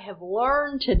what I have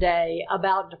learned today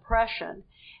about depression,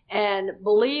 and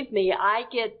believe me, I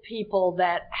get people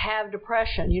that have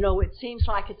depression. You know, it seems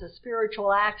like it's a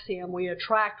spiritual axiom. We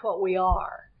attract what we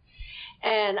are.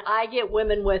 And I get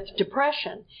women with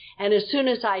depression. And as soon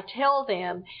as I tell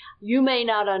them, you may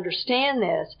not understand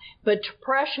this, but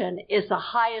depression is the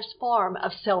highest form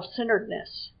of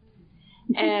self-centeredness.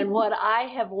 And what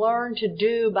I have learned to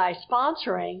do by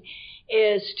sponsoring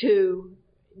is to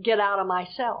get out of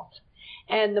myself.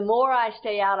 And the more I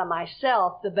stay out of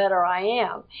myself, the better I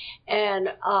am. And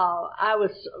I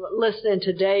was listening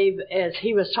to Dave as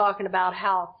he was talking about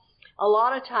how a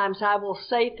lot of times I will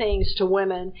say things to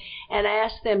women and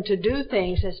ask them to do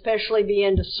things, especially be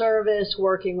into service,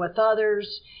 working with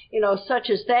others, you know,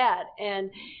 such as that. And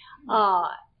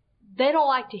they don't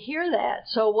like to hear that.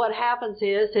 So what happens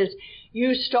is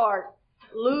you start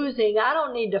losing. I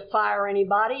don't need to fire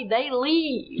anybody. They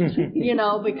leave, you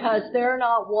know, because they're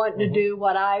not wanting to do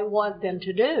what I want them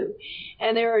to do.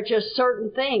 And there are just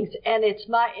certain things. And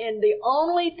the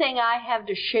only thing I have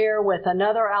to share with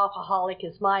another alcoholic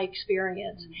is my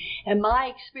experience. And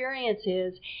my experience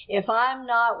is if I'm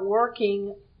not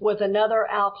working with another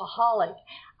alcoholic,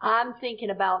 I'm thinking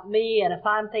about me. And if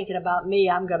I'm thinking about me,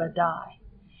 I'm going to die.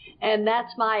 And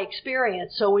that's my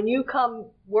experience. So when you come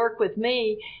work with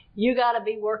me, you got to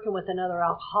be working with another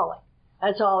alcoholic.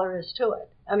 That's all there is to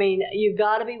it. I mean, you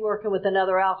got to be working with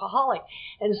another alcoholic.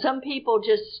 And some people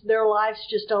their lives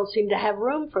just don't seem to have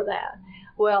room for that.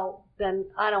 Well, then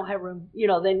I don't have room, you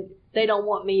know, then they don't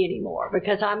want me anymore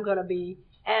because I'm going to be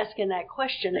asking that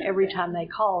question every time they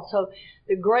call. So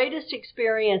the greatest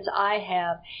experience I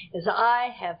have is I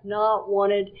have not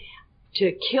wanted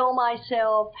to kill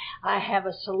myself. I have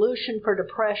a solution for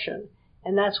depression,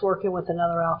 and that's working with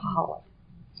another alcoholic.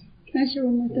 Can I share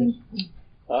one more thing?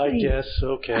 I guess,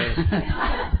 okay.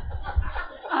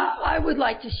 I would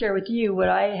like to share with you what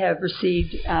I have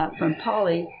received from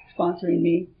Polly sponsoring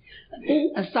me,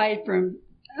 aside from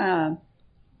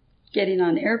getting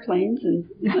on airplanes and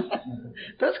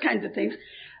those kinds of things.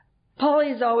 Polly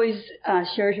has always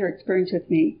shared her experience with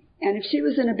me, and if she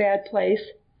was in a bad place,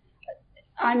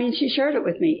 I mean, she shared it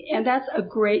with me, and that's a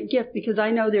great gift because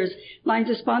I know there's lines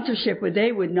of sponsorship where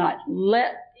they would not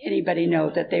let anybody know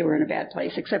that they were in a bad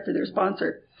place except for their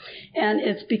sponsor. And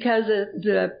it's because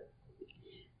of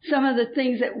some of the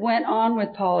things that went on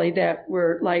with Polly that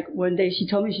were like one day she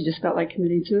told me she just felt like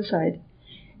committing suicide.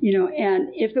 You know, and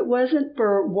if it wasn't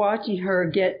for watching her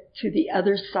get to the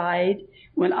other side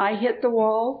when I hit the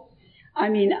wall, I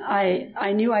mean,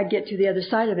 I knew I'd get to the other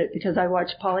side of it because I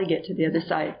watched Polly get to the other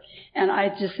side. And I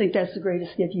just think that's the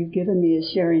greatest gift you've given me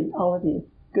is sharing all of you,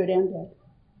 good and bad.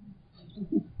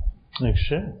 Thanks,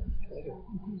 Sharon.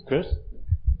 Chris?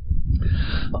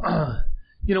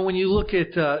 When you look at,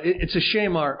 it's a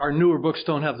shame our newer books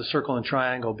don't have the circle and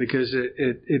triangle, because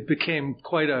it became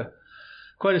quite a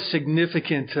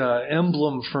significant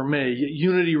emblem for me.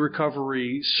 Unity,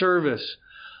 recovery, service.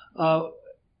 To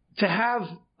have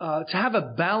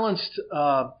a balanced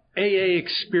AA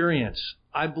experience,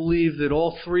 I believe that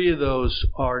all three of those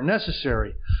are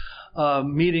necessary.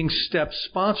 Meeting, steps,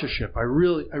 sponsorship. I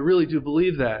really do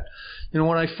believe that.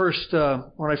 When I first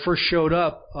showed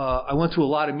up, I went to a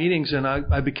lot of meetings and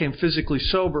I became physically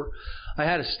sober. I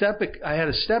had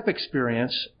a step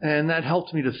experience, and that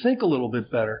helped me to think a little bit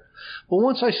better. But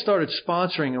once I started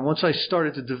sponsoring, and once I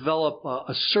started to develop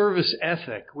a service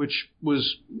ethic, which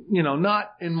was,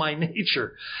 not in my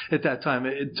nature at that time,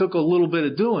 it took a little bit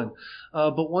of doing.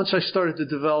 But once I started to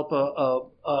develop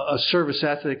a service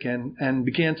ethic and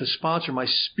began to sponsor, my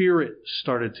spirit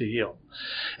started to heal.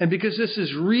 And because this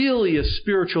is really a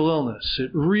spiritual illness,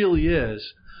 it really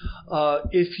is.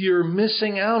 If you're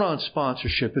missing out on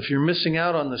sponsorship, if you're missing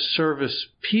out on the service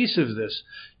piece of this,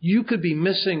 you could be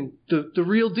missing the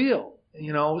real deal.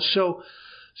 So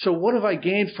what have I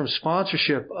gained from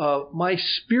sponsorship? My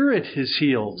spirit has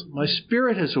healed. My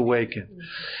spirit has awakened.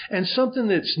 And something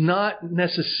that's not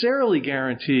necessarily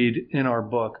guaranteed in our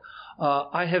book,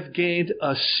 I have gained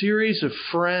a series of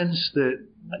friends that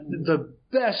the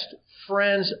best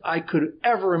friends I could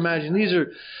ever imagine.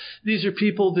 These are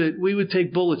people that we would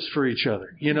take bullets for each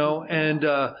other,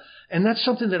 and that's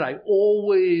something that I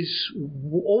always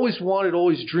wanted,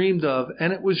 always dreamed of,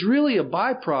 and it was really a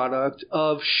byproduct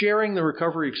of sharing the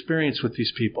recovery experience with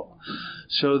these people.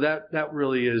 So that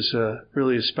really is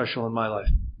special in my life.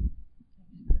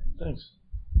 Thanks,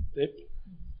 Dave.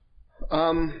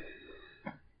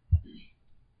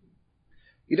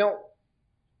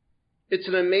 It's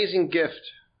an amazing gift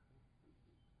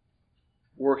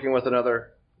working with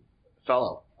another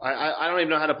fellow. I don't even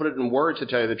know how to put it in words, to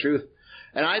tell you the truth.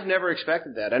 And I've never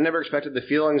expected that. I never expected the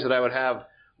feelings that I would have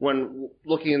when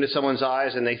looking into someone's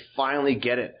eyes and they finally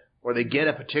get it, or they get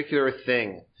a particular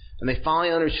thing, and they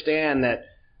finally understand that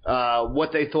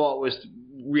what they thought was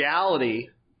reality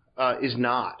is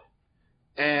not.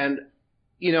 And,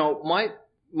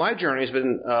 my journey has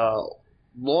been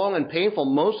long and painful,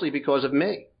 mostly because of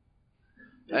me.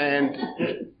 And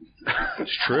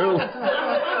it's true.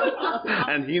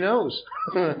 And he knows.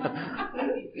 And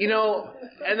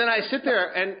then I sit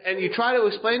there and you try to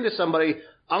explain to somebody,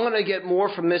 I'm going to get more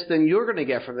from this than you're going to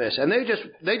get from this. And they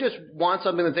just want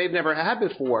something that they've never had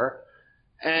before.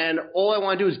 And all I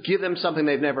want to do is give them something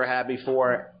they've never had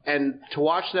before. And to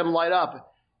watch them light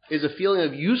up is a feeling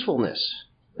of usefulness.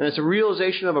 And it's a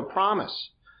realization of a promise.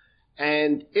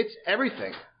 And it's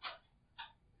everything.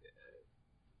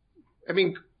 I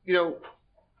mean,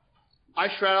 I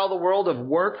straddle the world of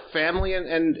work, family,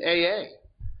 and AA.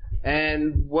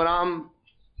 And when I'm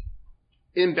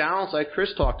in balance, like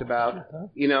Chris talked about,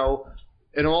 in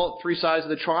all three sides of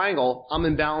the triangle, I'm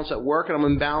in balance at work and I'm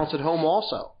in balance at home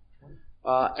also.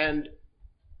 And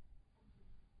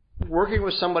working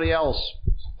with somebody else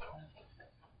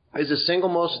is the single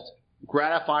most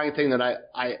gratifying thing that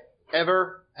I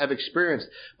ever have experienced.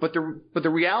 But the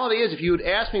reality is, if you had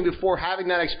asked me before having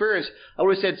that experience, I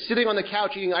would have said sitting on the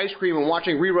couch eating ice cream and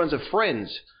watching reruns of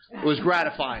Friends was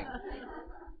gratifying.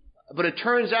 But it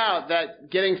turns out that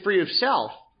getting free of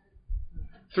self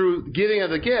through giving of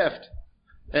the gift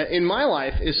in my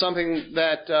life is something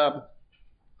that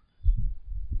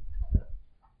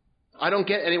I don't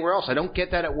get anywhere else. I don't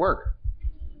get that at work.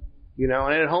 And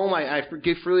at home I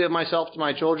give freely of myself to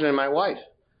my children and my wife.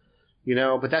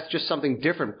 But that's just something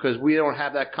different because we don't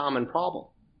have that common problem.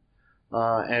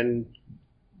 And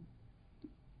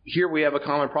here we have a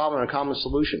common problem and a common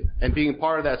solution. And being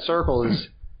part of that circle is,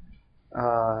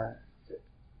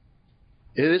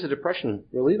 it is a depression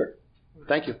reliever.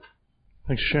 Thank you.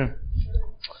 Thanks, Sharon.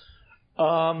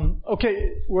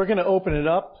 Okay, we're going to open it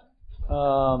up.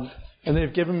 And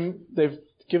they've given the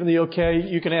okay.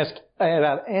 You can ask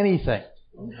about anything.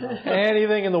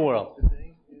 Anything in the world.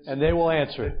 And they will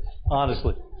answer it.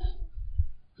 Honestly.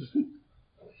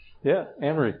 Yeah,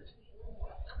 Anne-Marie.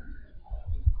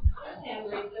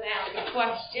 Anne-Marie's going to ask a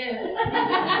question.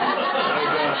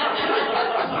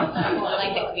 I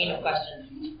like the queen of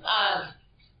questions.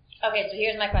 Okay, so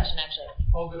here's my question, actually.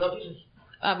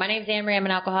 My name's Anne-Marie. I'm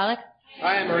an alcoholic.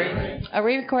 Hi, Anne-Marie. Are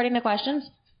we recording the questions?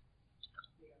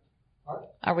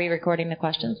 Are we recording the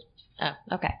questions? Oh,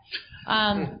 okay.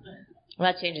 Well,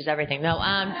 that changes everything. No,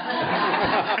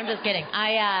 I'm just kidding.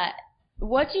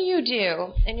 What do you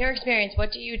do, in your experience,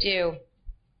 what do you do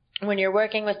when you're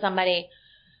working with somebody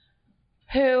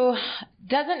who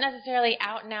doesn't necessarily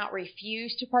out and out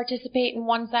refuse to participate in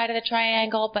one side of the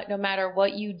triangle, but no matter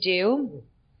what you do,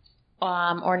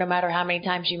 or no matter how many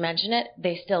times you mention it,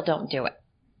 they still don't do it.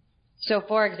 So,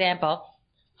 for example,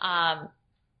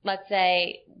 let's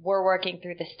say we're working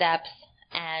through the steps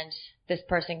and this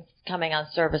person's coming on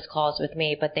service calls with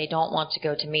me, but they don't want to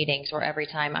go to meetings, or every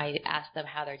time I ask them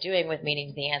how they're doing with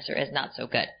meetings, the answer is not so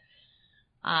good.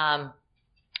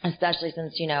 Especially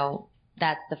since,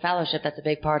 that's the fellowship, that's a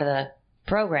big part of the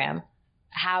program.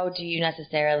 How do you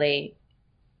necessarily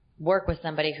work with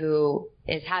somebody who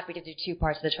is happy to do two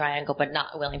parts of the triangle but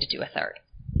not willing to do a third?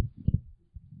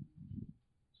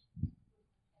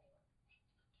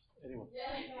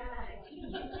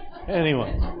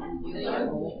 Anyone?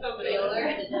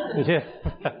 Yeah.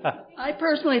 I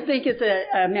personally think it's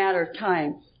a matter of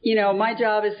time. My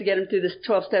job is to get them through the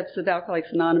 12 steps of Alcoholics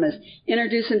Anonymous,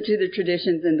 introduce them to the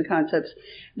traditions and the concepts,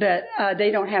 but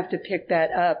they don't have to pick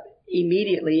that up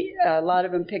immediately. A lot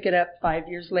of them pick it up 5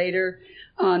 years later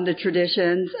on the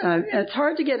traditions. It's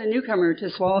hard to get a newcomer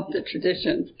to swallow the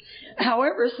traditions.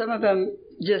 However, some of them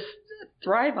just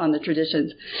thrive on the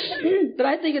traditions. But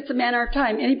I think it's a matter of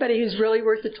time. Anybody who's really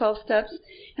worked the 12 steps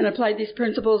and applied these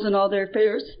principles in all their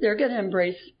affairs, they're going to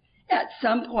embrace, at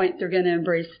some point, they're going to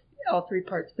embrace all three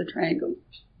parts of the triangle.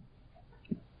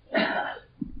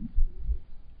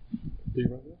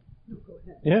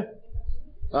 Yeah.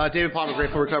 David Palmer,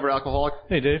 grateful recovered alcoholic.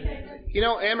 Hey, Dave.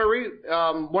 Anne-Marie,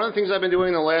 one of the things I've been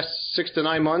doing the last 6 to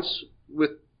 9 months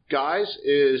with guys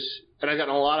is, and I've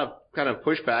gotten a lot of kind of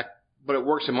pushback, but it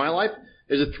works in my life,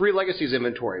 is a 3 legacies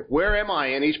inventory. Where am I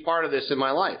in each part of this in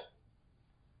my life?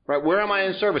 Right? Where am I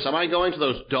in service? Am I going to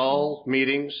those dull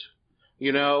meetings, the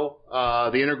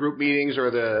intergroup meetings or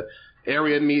the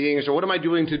area meetings, or what am I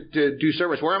doing to do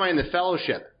service? Where am I in the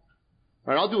fellowship?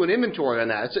 Right? I'll do an inventory on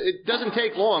that. It doesn't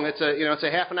take long. It's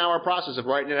a half an hour process of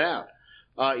writing it out.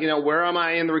 Where am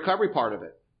I in the recovery part of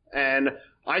it? And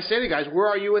I say to guys, where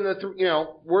are you in the,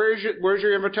 where's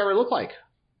your inventory look like?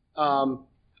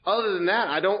 Other than that,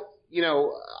 I don't,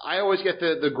 I always get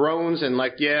the groans and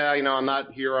like, I'm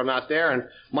not here, I'm not there. And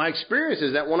my experience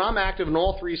is that when I'm active in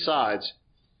all 3 sides,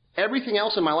 everything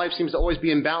else in my life seems to always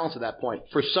be in balance at that point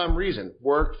for some reason,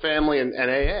 work, family, and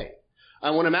AA.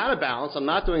 And when I'm out of balance, I'm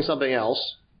not doing something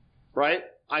else, right?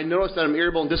 I notice that I'm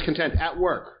irritable and discontent at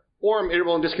work, or I'm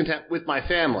irritable and discontent with my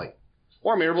family,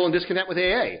 or I'm irritable and discontent with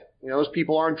AA. Those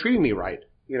people aren't treating me right,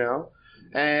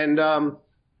 And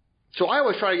so I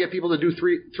always try to get people to do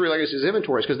three legacies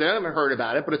inventories because they haven't heard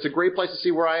about it, but it's a great place to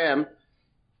see where I am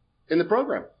in the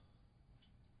program.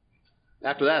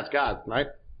 After that, it's God, right?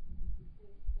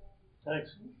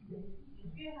 Thanks.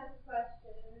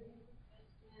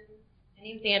 My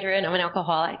name's Andrea, and I'm an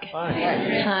alcoholic.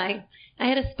 Hi. Hi. I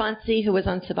had a sponsee who was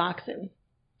on Suboxone.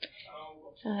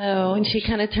 And she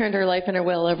kind of turned her life and her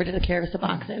will over to the care of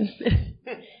Suboxone.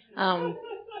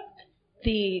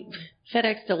 The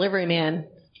FedEx delivery man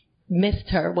missed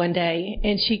her one day,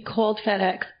 and she called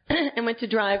FedEx and went to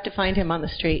drive to find him on the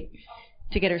street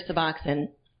to get her Suboxone.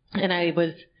 And I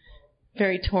was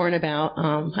very torn about,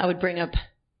 I would bring up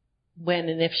when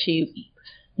and if she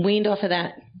weaned off of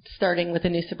that, starting with a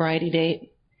new sobriety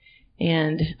date.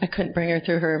 And I couldn't bring her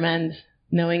through her amends,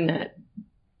 knowing that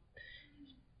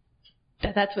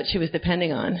that's what she was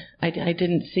depending on. I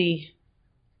didn't see,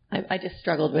 I just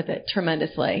struggled with it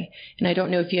tremendously. And I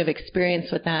don't know if you have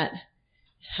experience with that,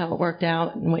 how it worked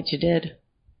out and what you did.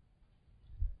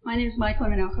 My name is Michael.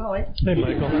 I'm an alcoholic. Hey,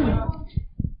 Michael.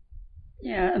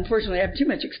 Yeah, unfortunately, I have too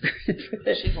much experience with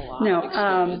it. She's a lot of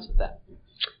experience with that.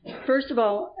 First of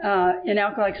all, in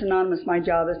Alcoholics Anonymous, my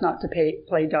job is not to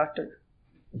play doctor.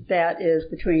 That is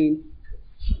between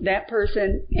that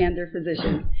person and their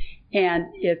physician.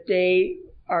 And if they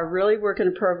are really working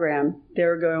a program,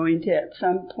 they're going to, at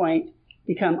some point,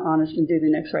 become honest and do the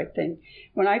next right thing.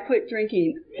 When I quit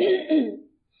drinking,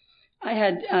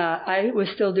 I was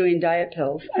still doing diet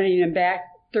pills. And back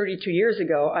 32 years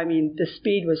ago, the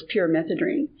speed was pure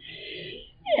methadone.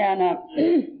 And,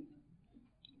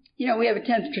 we have a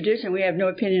 10th tradition. We have no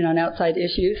opinion on outside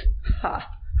issues. Ha.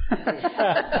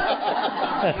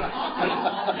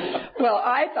 Well,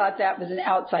 I thought that was an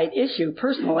outside issue,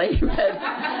 personally. But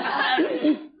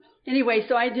anyway,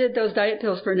 so I did those diet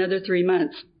pills for another 3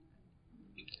 months.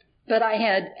 But I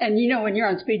had, and when you're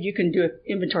on speed, you can do an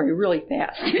inventory really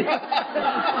fast.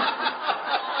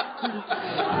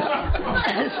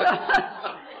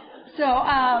 So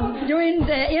during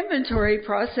the inventory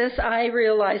process, I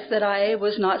realized that I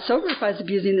was not sober if I was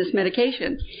abusing this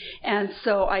medication. And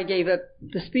so I gave up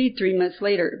the speed 3 months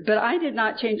later. But I did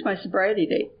not change my sobriety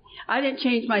date. I didn't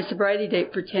change my sobriety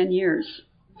date for 10 years.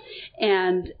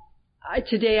 And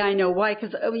today I know why,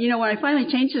 because, when I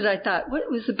finally changed it, I thought, what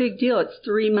was the big deal? It's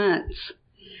 3 months.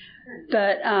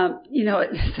 But,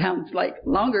 it sounds like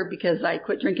longer because I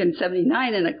quit drinking in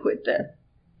 79 and I quit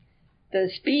the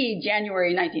speed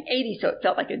January 1980, so it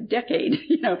felt like a decade,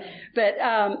 But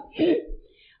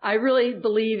I really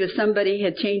believe if somebody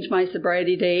had changed my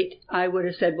sobriety date, I would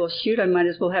have said, well, shoot, I might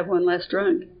as well have one less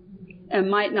drunk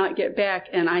and might not get back.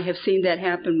 And I have seen that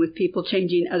happen with people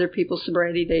changing other people's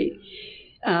sobriety date,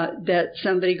 that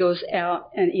somebody goes out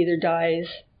and either dies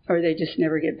or they just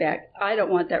never get back. I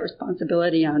don't want that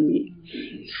responsibility on me.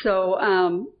 So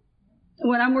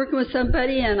when I'm working with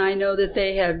somebody and I know that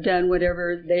they have done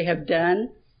whatever they have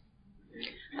done,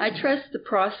 I trust the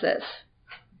process.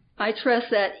 I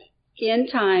trust that in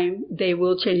time they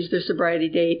will change their sobriety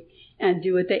date and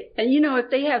do what they, and if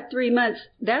they have 3 months,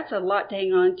 that's a lot to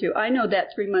hang on to. I know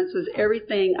that 3 months was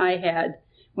everything I had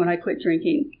when I quit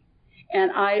drinking.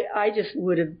 And I just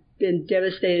would have been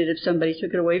devastated if somebody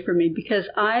took it away from me, because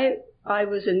I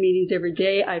was in meetings every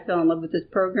day. I fell in love with this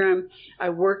program. I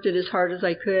worked it as hard as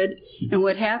I could. And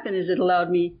what happened is it allowed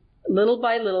me little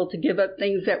by little to give up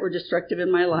things that were destructive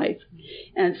in my life.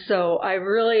 And so I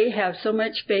really have so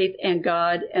much faith in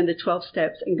God and the 12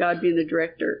 steps and God being the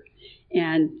director.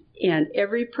 And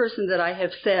every person that I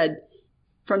have said,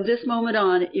 from this moment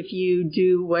on, if you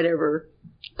do whatever,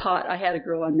 pot, I had a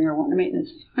girl on marijuana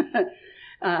maintenance.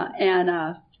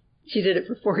 And she did it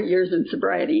for 4 years in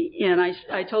sobriety. And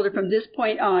I told her, from this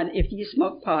point on, if you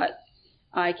smoke pot,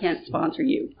 I can't sponsor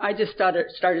you. I just started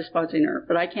sponsoring her,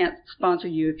 but I can't sponsor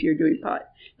you if you're doing pot.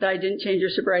 But I didn't change her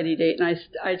sobriety date, and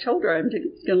I told her I'm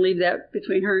going to leave that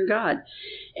between her and God.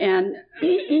 And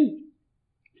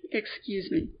excuse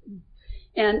me.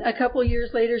 And a couple of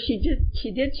years later, she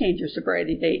did change her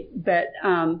sobriety date, but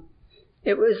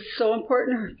it was so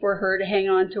important for her to hang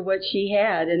on to what she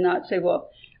had and not say, well,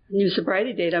 new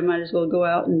sobriety date, I might as well go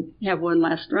out and have one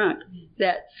last drunk.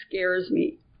 That scares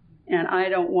me. And I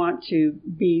don't want to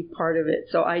be part of it.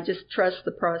 So I just trust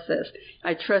the process.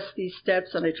 I trust these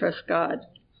steps, and I trust God.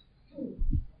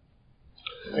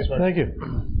 Thank you.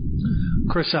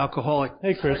 Chris, alcoholic.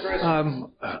 Hey, Chris.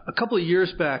 A couple of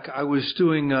years back, I was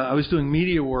doing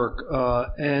media work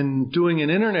and doing an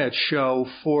internet show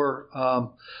for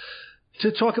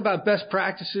to talk about best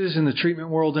practices in the treatment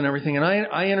world and everything. And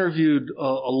I interviewed a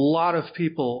lot of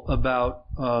people about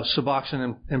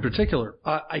Suboxone in particular.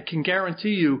 I can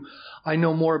guarantee you I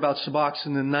know more about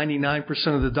Suboxone than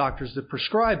 99% of the doctors that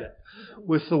prescribe it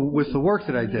with the work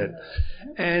that I did.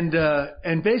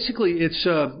 And basically it's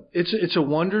a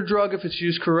wonder drug if it's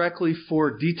used correctly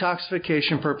for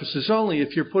detoxification purposes only.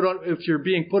 If you're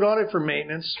being put on it for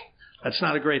maintenance, that's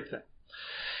not a great thing.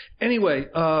 Anyway,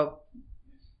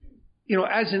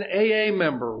 as an AA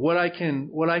member, what I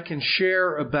can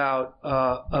share about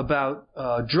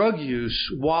drug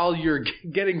use while you're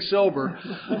getting sober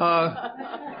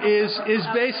is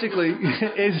basically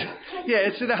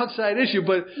it's an outside issue,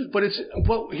 but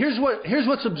here's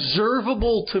what's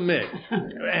observable to me,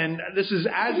 and this is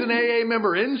as an AA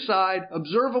member inside,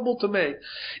 observable to me,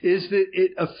 is that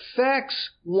it affects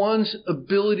one's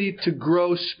ability to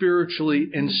grow spiritually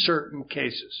in certain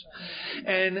cases,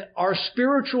 and our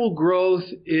spiritual growth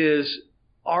is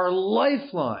our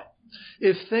lifeline.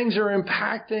 If things are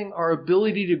impacting our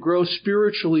ability to grow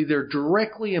spiritually, they're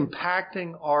directly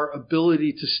impacting our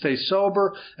ability to stay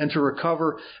sober and to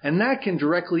recover, and that can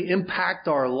directly impact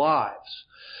our lives.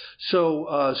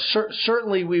 So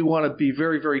certainly we want to be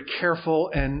very, very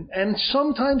careful and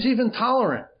sometimes even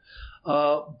tolerant.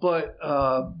 But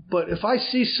if I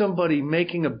see somebody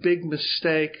making a big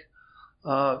mistake,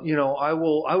 I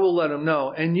will let them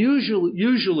know. And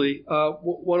usually,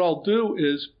 what I'll do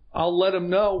is I'll let them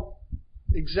know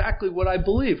exactly what I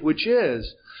believe, which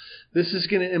is this is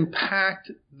going to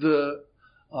impact the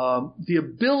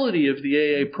ability of the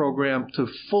AA program to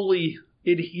fully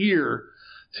adhere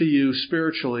to you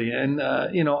spiritually. And,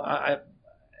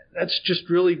 that's just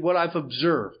really what I've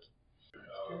observed.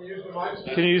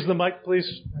 Can you use the mic,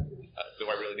 please? Do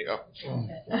I really need? Oh.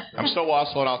 I'm still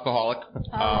also an alcoholic.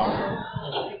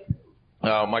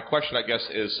 My question, I guess,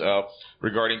 is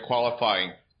regarding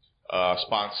qualifying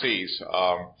sponsees.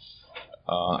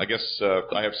 I guess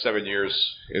I have 7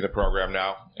 years in the program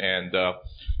now, and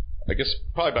I guess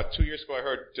probably about 2 years ago I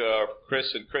heard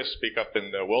Chris speak up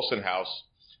in the Wilson House,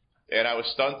 and I was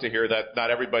stunned to hear that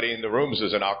not everybody in the rooms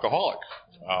is an alcoholic.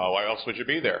 Why else would you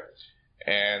be there?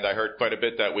 And I heard quite a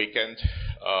bit that weekend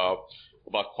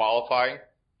about qualifying,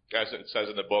 as it says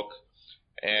in the book.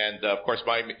 And, of course,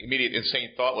 my immediate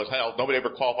insane thought was, hell, nobody ever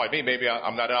qualified me. Maybe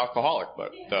I'm not an alcoholic.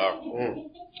 But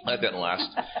that didn't last.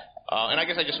 And I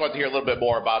guess I just wanted to hear a little bit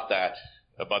more about that.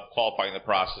 about qualifying the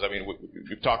process. I mean,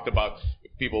 we've talked about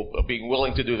people being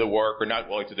willing to do the work or not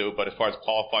willing to do it, but as far as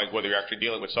qualifying whether you're actually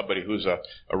dealing with somebody who's a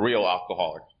real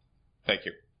alcoholic. Thank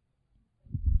you.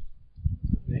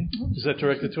 Is that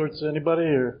directed towards anybody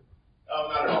or?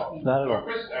 Not at all. Not at all.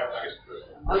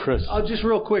 Chris. I'll just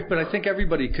real quick, but I think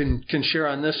everybody can share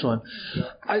on this one.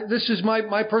 This is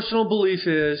my personal belief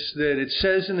is that it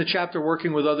says in the chapter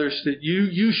Working with Others that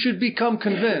you should become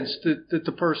convinced that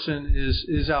the person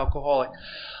is alcoholic.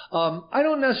 I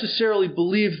don't necessarily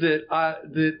believe that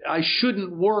I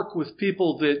shouldn't work with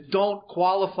people that don't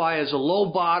qualify as a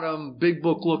low bottom, big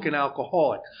book looking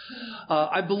alcoholic.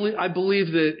 I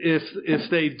believe that if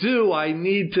they do, I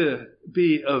need to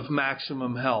be of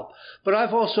maximum help. But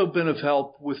I've also been of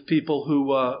help with people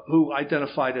who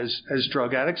identified as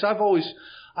drug addicts. I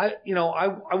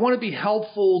want to be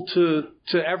helpful to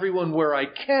everyone where I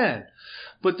can.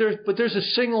 But there's a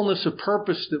singleness of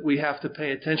purpose that we have to pay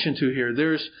attention to here.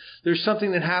 There's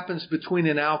something that happens between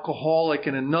an alcoholic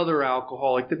and another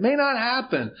alcoholic that may not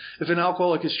happen if an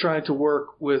alcoholic is trying to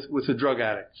work with a drug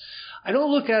addict. I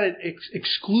don't look at it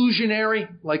exclusionary.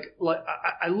 Like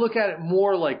I look at it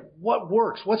more like what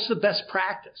works. What's the best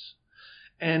practice?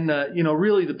 And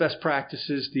really the best practice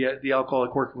is the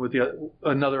alcoholic working with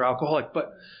another alcoholic.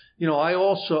 But I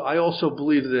also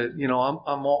believe that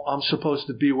I'm supposed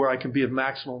to be where I can be of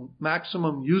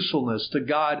maximum usefulness to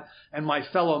God and my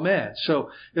fellow man. So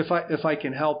if I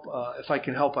can help, I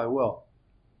will.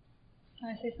 Can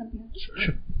I say something?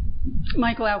 Sure.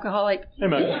 Michael, alcoholic. Hey,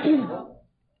 Michael.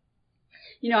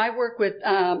 I work with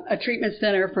a treatment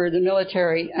center for the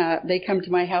military. They come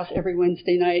to my house every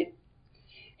Wednesday night,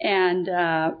 and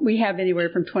we have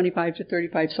anywhere from 25 to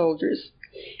 35 soldiers.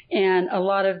 And a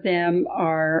lot of them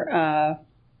are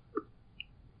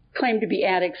claim to be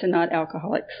addicts and not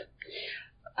alcoholics.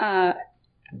 I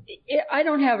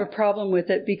don't have a problem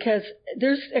with it because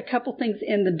there's a couple things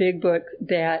in the big book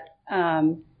that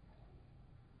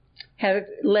have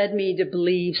led me to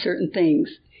believe certain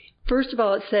things. First of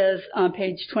all, it says on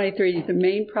page 23, the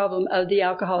main problem of the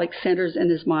alcoholic centers in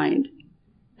his mind.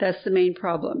 That's the main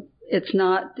problem. It's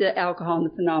not the alcohol and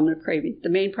the phenomenon of craving. The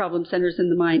main problem centers in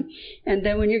the mind. And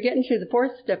then when you're getting to the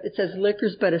fourth step, it says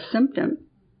liquor's but a symptom.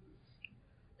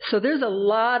 So there's a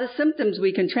lot of symptoms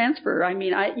we can transfer. I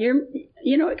mean,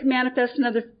 it can manifest in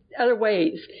other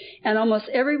ways. And almost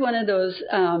every one of those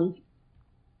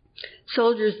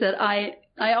soldiers that I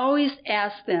always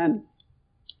ask them,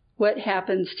 what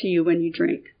happens to you when you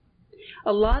drink?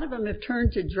 A lot of them have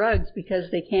turned to drugs because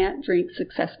they can't drink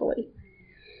successfully.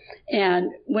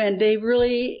 And when they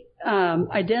really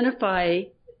identify,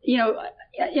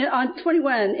 on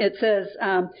 21 it says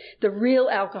the real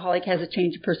alcoholic has a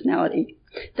change of personality.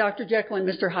 Dr. Jekyll and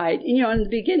Mr. Hyde. In the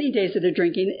beginning days of the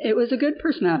drinking, it was a good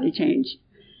personality change.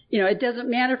 It doesn't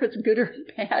matter if it's good or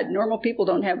bad. Normal people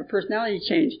don't have a personality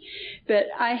change. But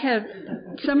I have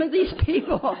some of these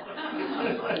people,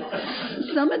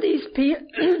 some of these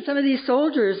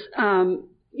soldiers,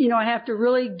 I have to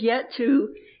really get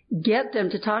them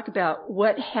to talk about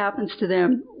what happens to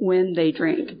them when they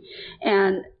drink.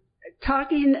 And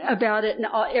talking about it and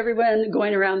everyone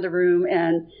going around the room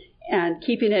and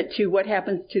keeping it to what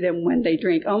happens to them when they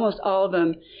drink. Almost all of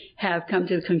them have come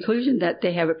to the conclusion that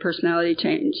they have a personality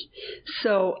change.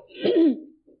 So,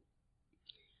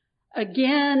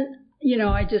 again,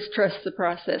 I just trust the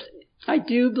process. I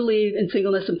do believe in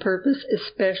singleness and purpose,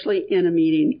 especially in a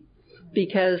meeting,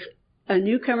 because a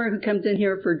newcomer who comes in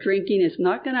here for drinking is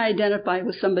not going to identify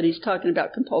with somebody who's talking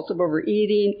about compulsive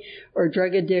overeating or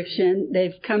drug addiction.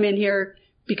 They've come in here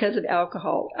because of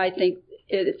alcohol. I think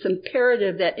it's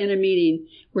imperative that in a meeting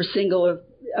we're single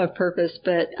of purpose,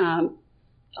 but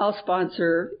I'll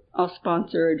sponsor a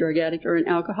drug addict or an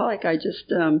alcoholic. I just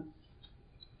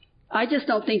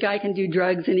don't think I can do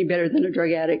drugs any better than a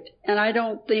drug addict, and I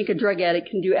don't think a drug addict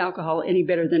can do alcohol any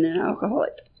better than an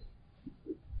alcoholic.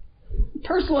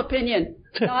 Personal opinion,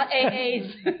 not AA's.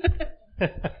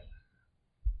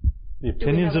 The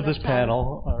opinions of this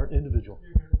panel are individual.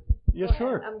 Yes,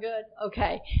 sure. I'm good.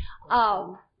 Okay.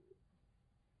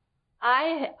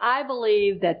 I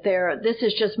believe that this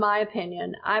is just my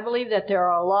opinion, I believe that there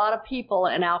are a lot of people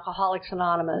in Alcoholics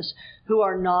Anonymous who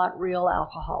are not real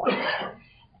alcoholics.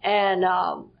 And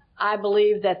I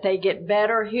believe that they get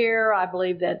better here. I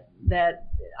believe that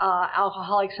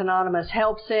Alcoholics Anonymous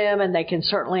helps them, and they can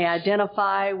certainly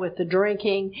identify with the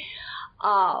drinking.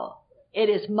 It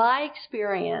is my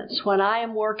experience when I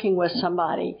am working with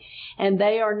somebody and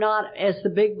they are not, as the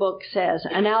big book says,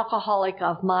 an alcoholic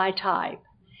of my type.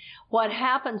 What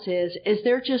happens is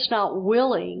they're just not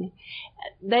willing.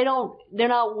 They're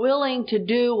not willing to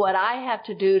do what I have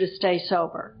to do to stay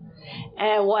sober.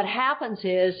 And what happens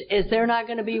is they're not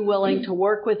going to be willing to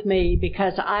work with me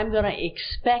because I'm going to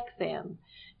expect them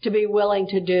to be willing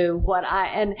to do what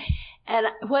and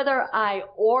whether I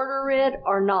order it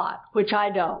or not, which I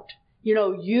don't.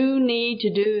 You need to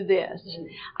do this.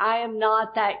 I am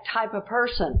not that type of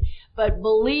person. But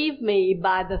believe me,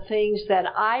 by the things that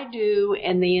I do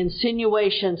and the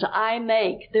insinuations I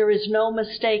make, there is no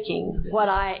mistaking what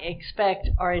I expect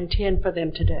or intend for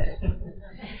them to do.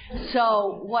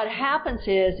 So what happens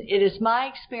is, it is my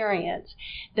experience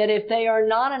that if they are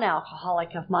not an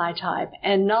alcoholic of my type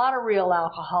and not a real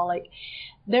alcoholic,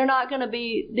 they're not going to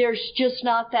be, there's just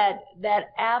not that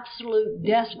absolute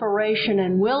desperation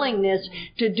and willingness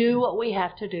to do what we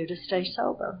have to do to stay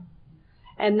sober.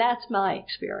 And that's my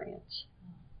experience.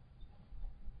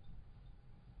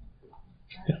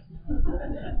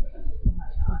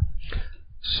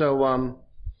 So,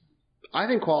 I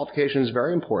think qualification is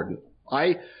very important.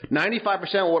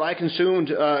 95% of what I consumed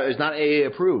is not AA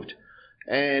approved.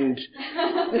 And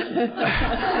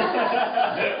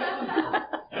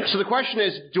so the question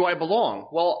is, do I belong?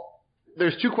 Well,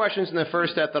 there's two questions in the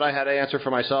first step that I had to answer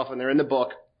for myself, and they're in the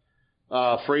book,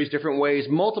 phrased different ways.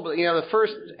 Multiple, the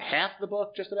first half of the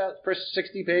book, just about, first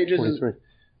 60 pages. 43.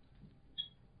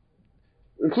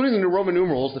 Including the Roman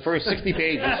numerals, the first 60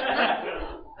 pages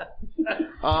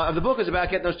of the book is about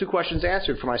getting those two questions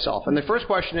answered for myself. And the first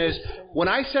question is, when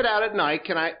I set out at night,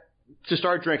 to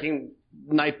start drinking,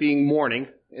 night being morning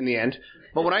in the end,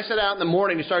 but when I set out in the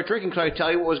morning to start drinking, could I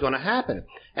tell you what was going to happen?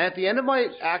 And at the end of my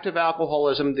active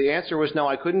alcoholism, the answer was no,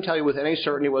 I couldn't tell you with any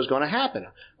certainty what was going to happen.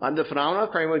 The phenomenon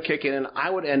of craving would kick in, and I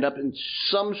would end up in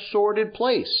some sordid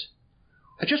place.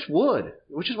 I just would.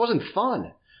 It just wasn't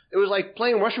fun. It was like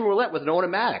playing Russian roulette with an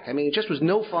automatic. I mean, it just was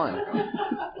no fun.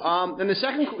 Then the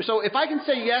second, so if I can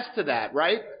say yes to that,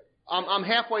 right, I'm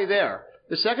halfway there.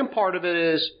 The second part of it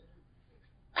is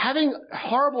having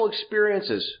horrible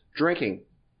experiences drinking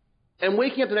and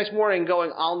waking up the next morning and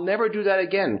going, I'll never do that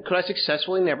again. Could I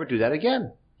successfully never do that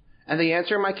again? And the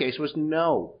answer in my case was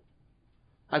no.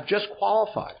 I've just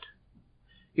qualified.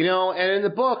 And in the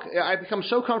book, I've become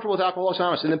so comfortable with Alcoholics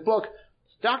Anonymous. In the book,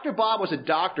 Dr. Bob was a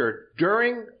doctor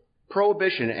during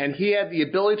Prohibition, and he had the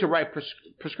ability to write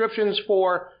prescriptions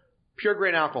for pure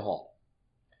grain alcohol.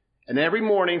 And every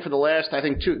morning for the last, I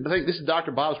think this is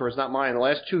Dr. Bob's words, not mine, the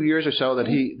last 2 years or so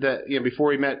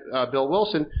before he met Bill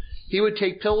Wilson, he would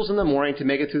take pills in the morning to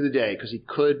make it through the day because he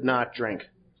could not drink.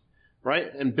 Right?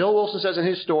 And Bill Wilson says in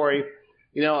his story,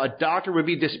 a doctor would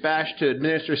be dispatched to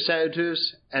administer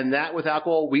sedatives, and that with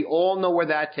alcohol, we all know where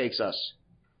that takes us.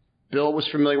 Bill was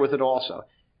familiar with it also.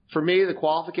 For me, the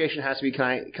qualification has to be,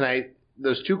 can I,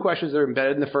 those two questions that are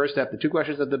embedded in the first step, the two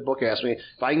questions that the book asked me,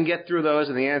 if I can get through those,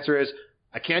 and the answer is,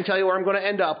 I can't tell you where I'm going to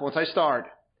end up once I start,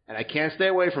 and I can't stay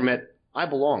away from it, I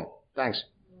belong. Thanks.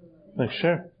 Thanks,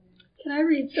 sure. Can I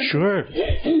read something? Sure.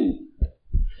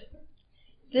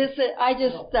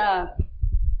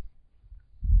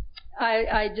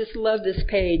 I just love this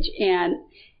page, and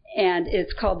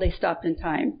it's called They Stopped in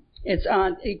Time. It's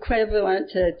on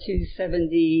equivalent to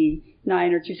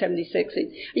 279 or 276.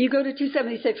 You go to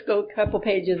 276, go a couple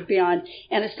pages beyond,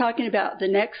 and it's talking about the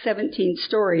next 17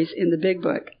 stories in the big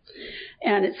book.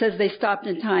 And it says they stopped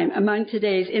in time. Among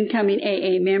today's incoming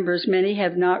AA members, many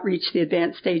have not reached the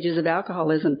advanced stages of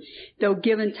alcoholism, though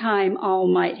given time, all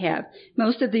might have.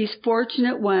 Most of these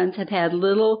fortunate ones have had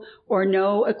little or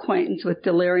no acquaintance with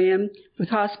delirium, with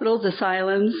hospitals,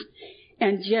 asylums,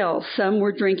 and jails. Some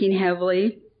were drinking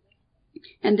heavily,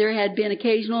 and there had been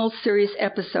occasional serious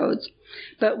episodes.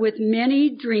 But with many,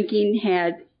 drinking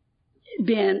had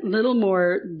been little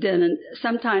more than a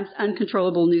sometimes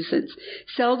uncontrollable nuisance.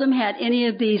 Seldom had any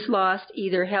of these lost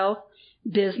either health,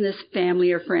 business,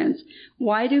 family, or friends.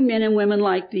 Why do men and women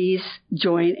like these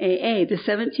join AA? The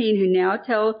 17 who now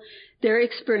tell their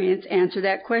experience answer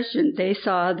that question. They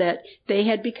saw that they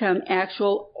had become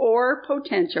actual or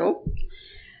potential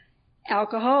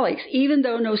alcoholics, even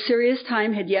though no serious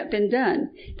time had yet been done.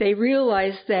 They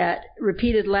realized that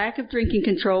repeated lack of drinking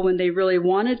control when they really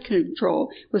wanted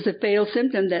control was a fatal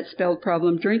symptom that spelled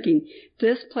problem drinking.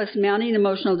 This, plus mounting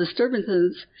emotional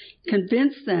disturbances,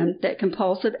 convinced them that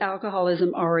compulsive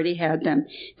alcoholism already had them,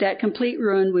 that complete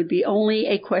ruin would be only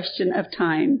a question of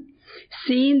time.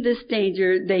 Seeing this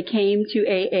danger, they came to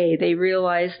AA. They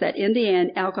realized that in the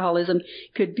end, alcoholism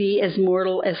could be as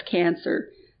mortal as cancer.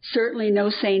 Certainly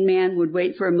no sane man would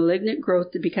wait for a malignant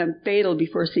growth to become fatal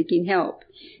before seeking help.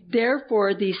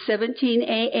 Therefore, these 17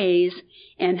 AAs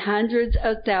and hundreds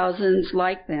of thousands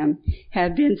like them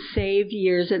have been saved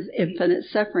years of infinite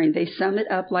suffering. They sum it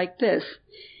up like this.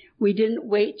 We didn't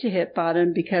wait to hit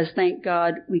bottom because, thank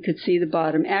God, we could see the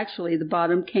bottom. Actually, the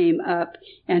bottom came up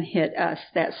and hit us.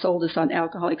 That sold us on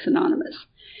Alcoholics Anonymous.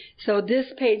 So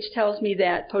this page tells me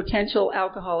that potential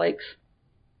alcoholics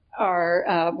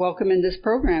are welcome in this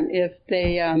program if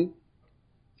they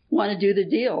want to do the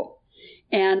deal.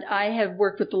 And I have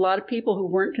worked with a lot of people who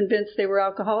weren't convinced they were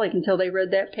alcoholic until they read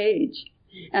that page.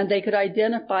 And they could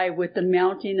identify with the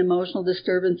mounting emotional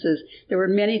disturbances. There were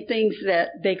many things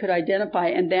that they could identify,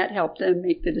 and that helped them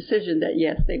make the decision that,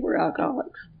 yes, they were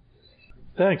alcoholics.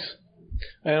 Thanks.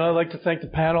 And I'd like to thank the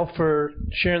panel for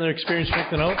sharing their experience with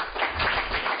the note.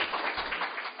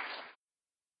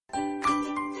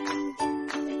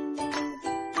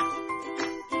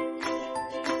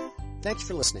 Thanks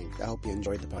for listening. I hope you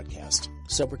enjoyed the podcast.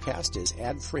 Sobercast is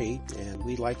ad-free, and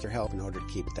we'd like your help in order to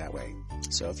keep it that way.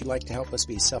 So if you'd like to help us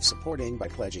be self-supporting by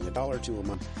pledging $1 or $2 a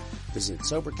month, visit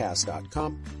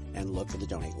Sobercast.com and look for the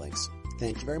donate links.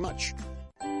 Thank you very much.